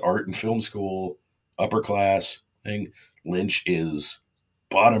Anderson is art and film school, upper class thing. Lynch is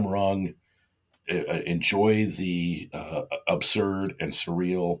bottom rung, enjoy the absurd and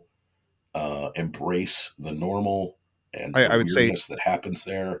surreal, embrace the normal and the weirdness that happens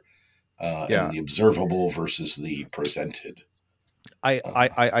there, and the observable versus the presented.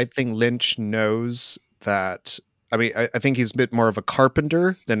 I think Lynch knows that. I mean, I think he's a bit more of a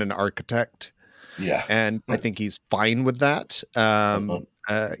carpenter than an architect. Yeah. And I think he's fine with that.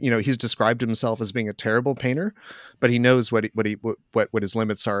 He's described himself as being a terrible painter, but he knows what his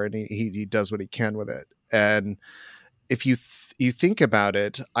limits are, and he does what he can with it. And if you think about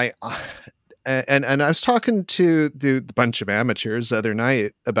it, I was talking to the bunch of amateurs the other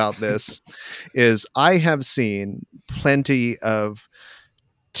night about this, is I have seen plenty of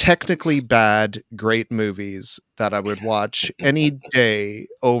technically bad, great movies that I would watch any day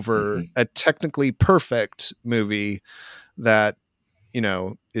over a technically perfect movie that,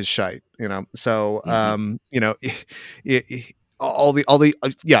 is shite, So,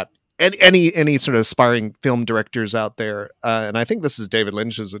 any sort of aspiring film directors out there, and I think this is David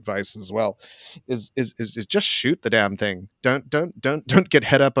Lynch's advice as well, is just shoot the damn thing. Don't get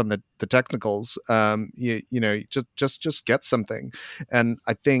head up on the technicals. Just get something, and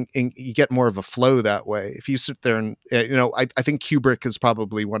I think you get more of a flow that way. If you sit there and I think Kubrick is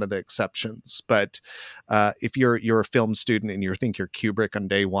probably one of the exceptions, but if you're a film student and you think you're Kubrick on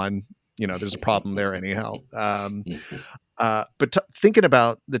day one, there's a problem there anyhow. But thinking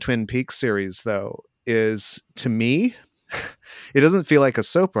about the Twin Peaks series, though, is, to me, it doesn't feel like a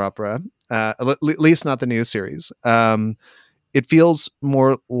soap opera, at least not the new series. It feels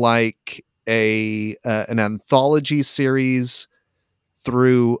more like an anthology series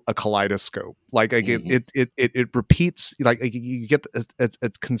through a kaleidoscope. Like it repeats, like you get a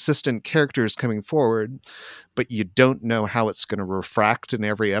consistent characters coming forward, but you don't know how it's going to refract in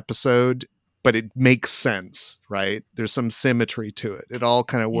every episode, but it makes sense, right? There's some symmetry to it. It all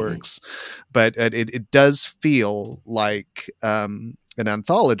kind of works, but it does feel like an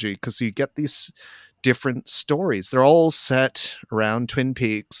anthology, because you get these different stories. They're all set around Twin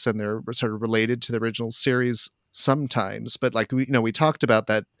Peaks, and they're sort of related to the original series sometimes, but like we talked about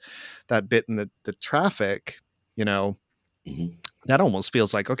that bit in the traffic, that almost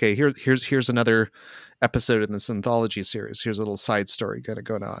feels like, okay, here's another episode in this anthology series. Here's a little side story kind of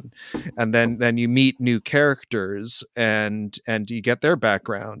going on, and then you meet new characters and you get their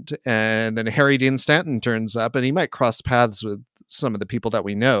background, and then Harry Dean Stanton turns up, and he might cross paths with some of the people that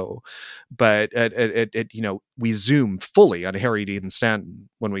we know, but we zoom fully on Harry Dean Stanton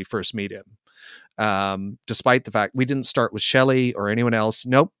when we first meet him. Despite the fact we didn't start with Shelley or anyone else.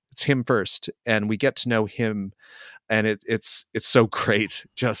 Nope, it's him first, and we get to know him, and it's so great.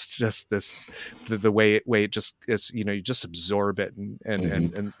 Just this the way it just is. You just absorb it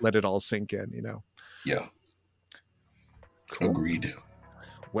and let it all sink in. Yeah. Cool. Agreed.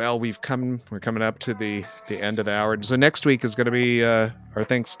 Well, we're coming up to the end of the hour, so next week is going to be our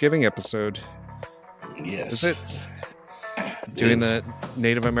Thanksgiving episode. Yes. Is it? Doing the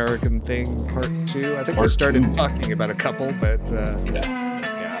Native American thing, part 2. I think Part we started 2. talking about a couple, but Yeah.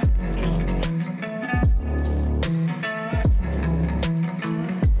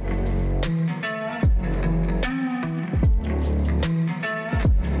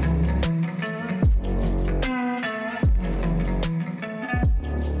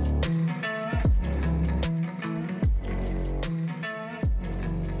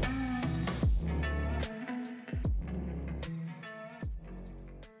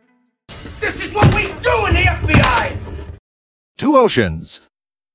 This is what we do in the FBI! Two Oceans,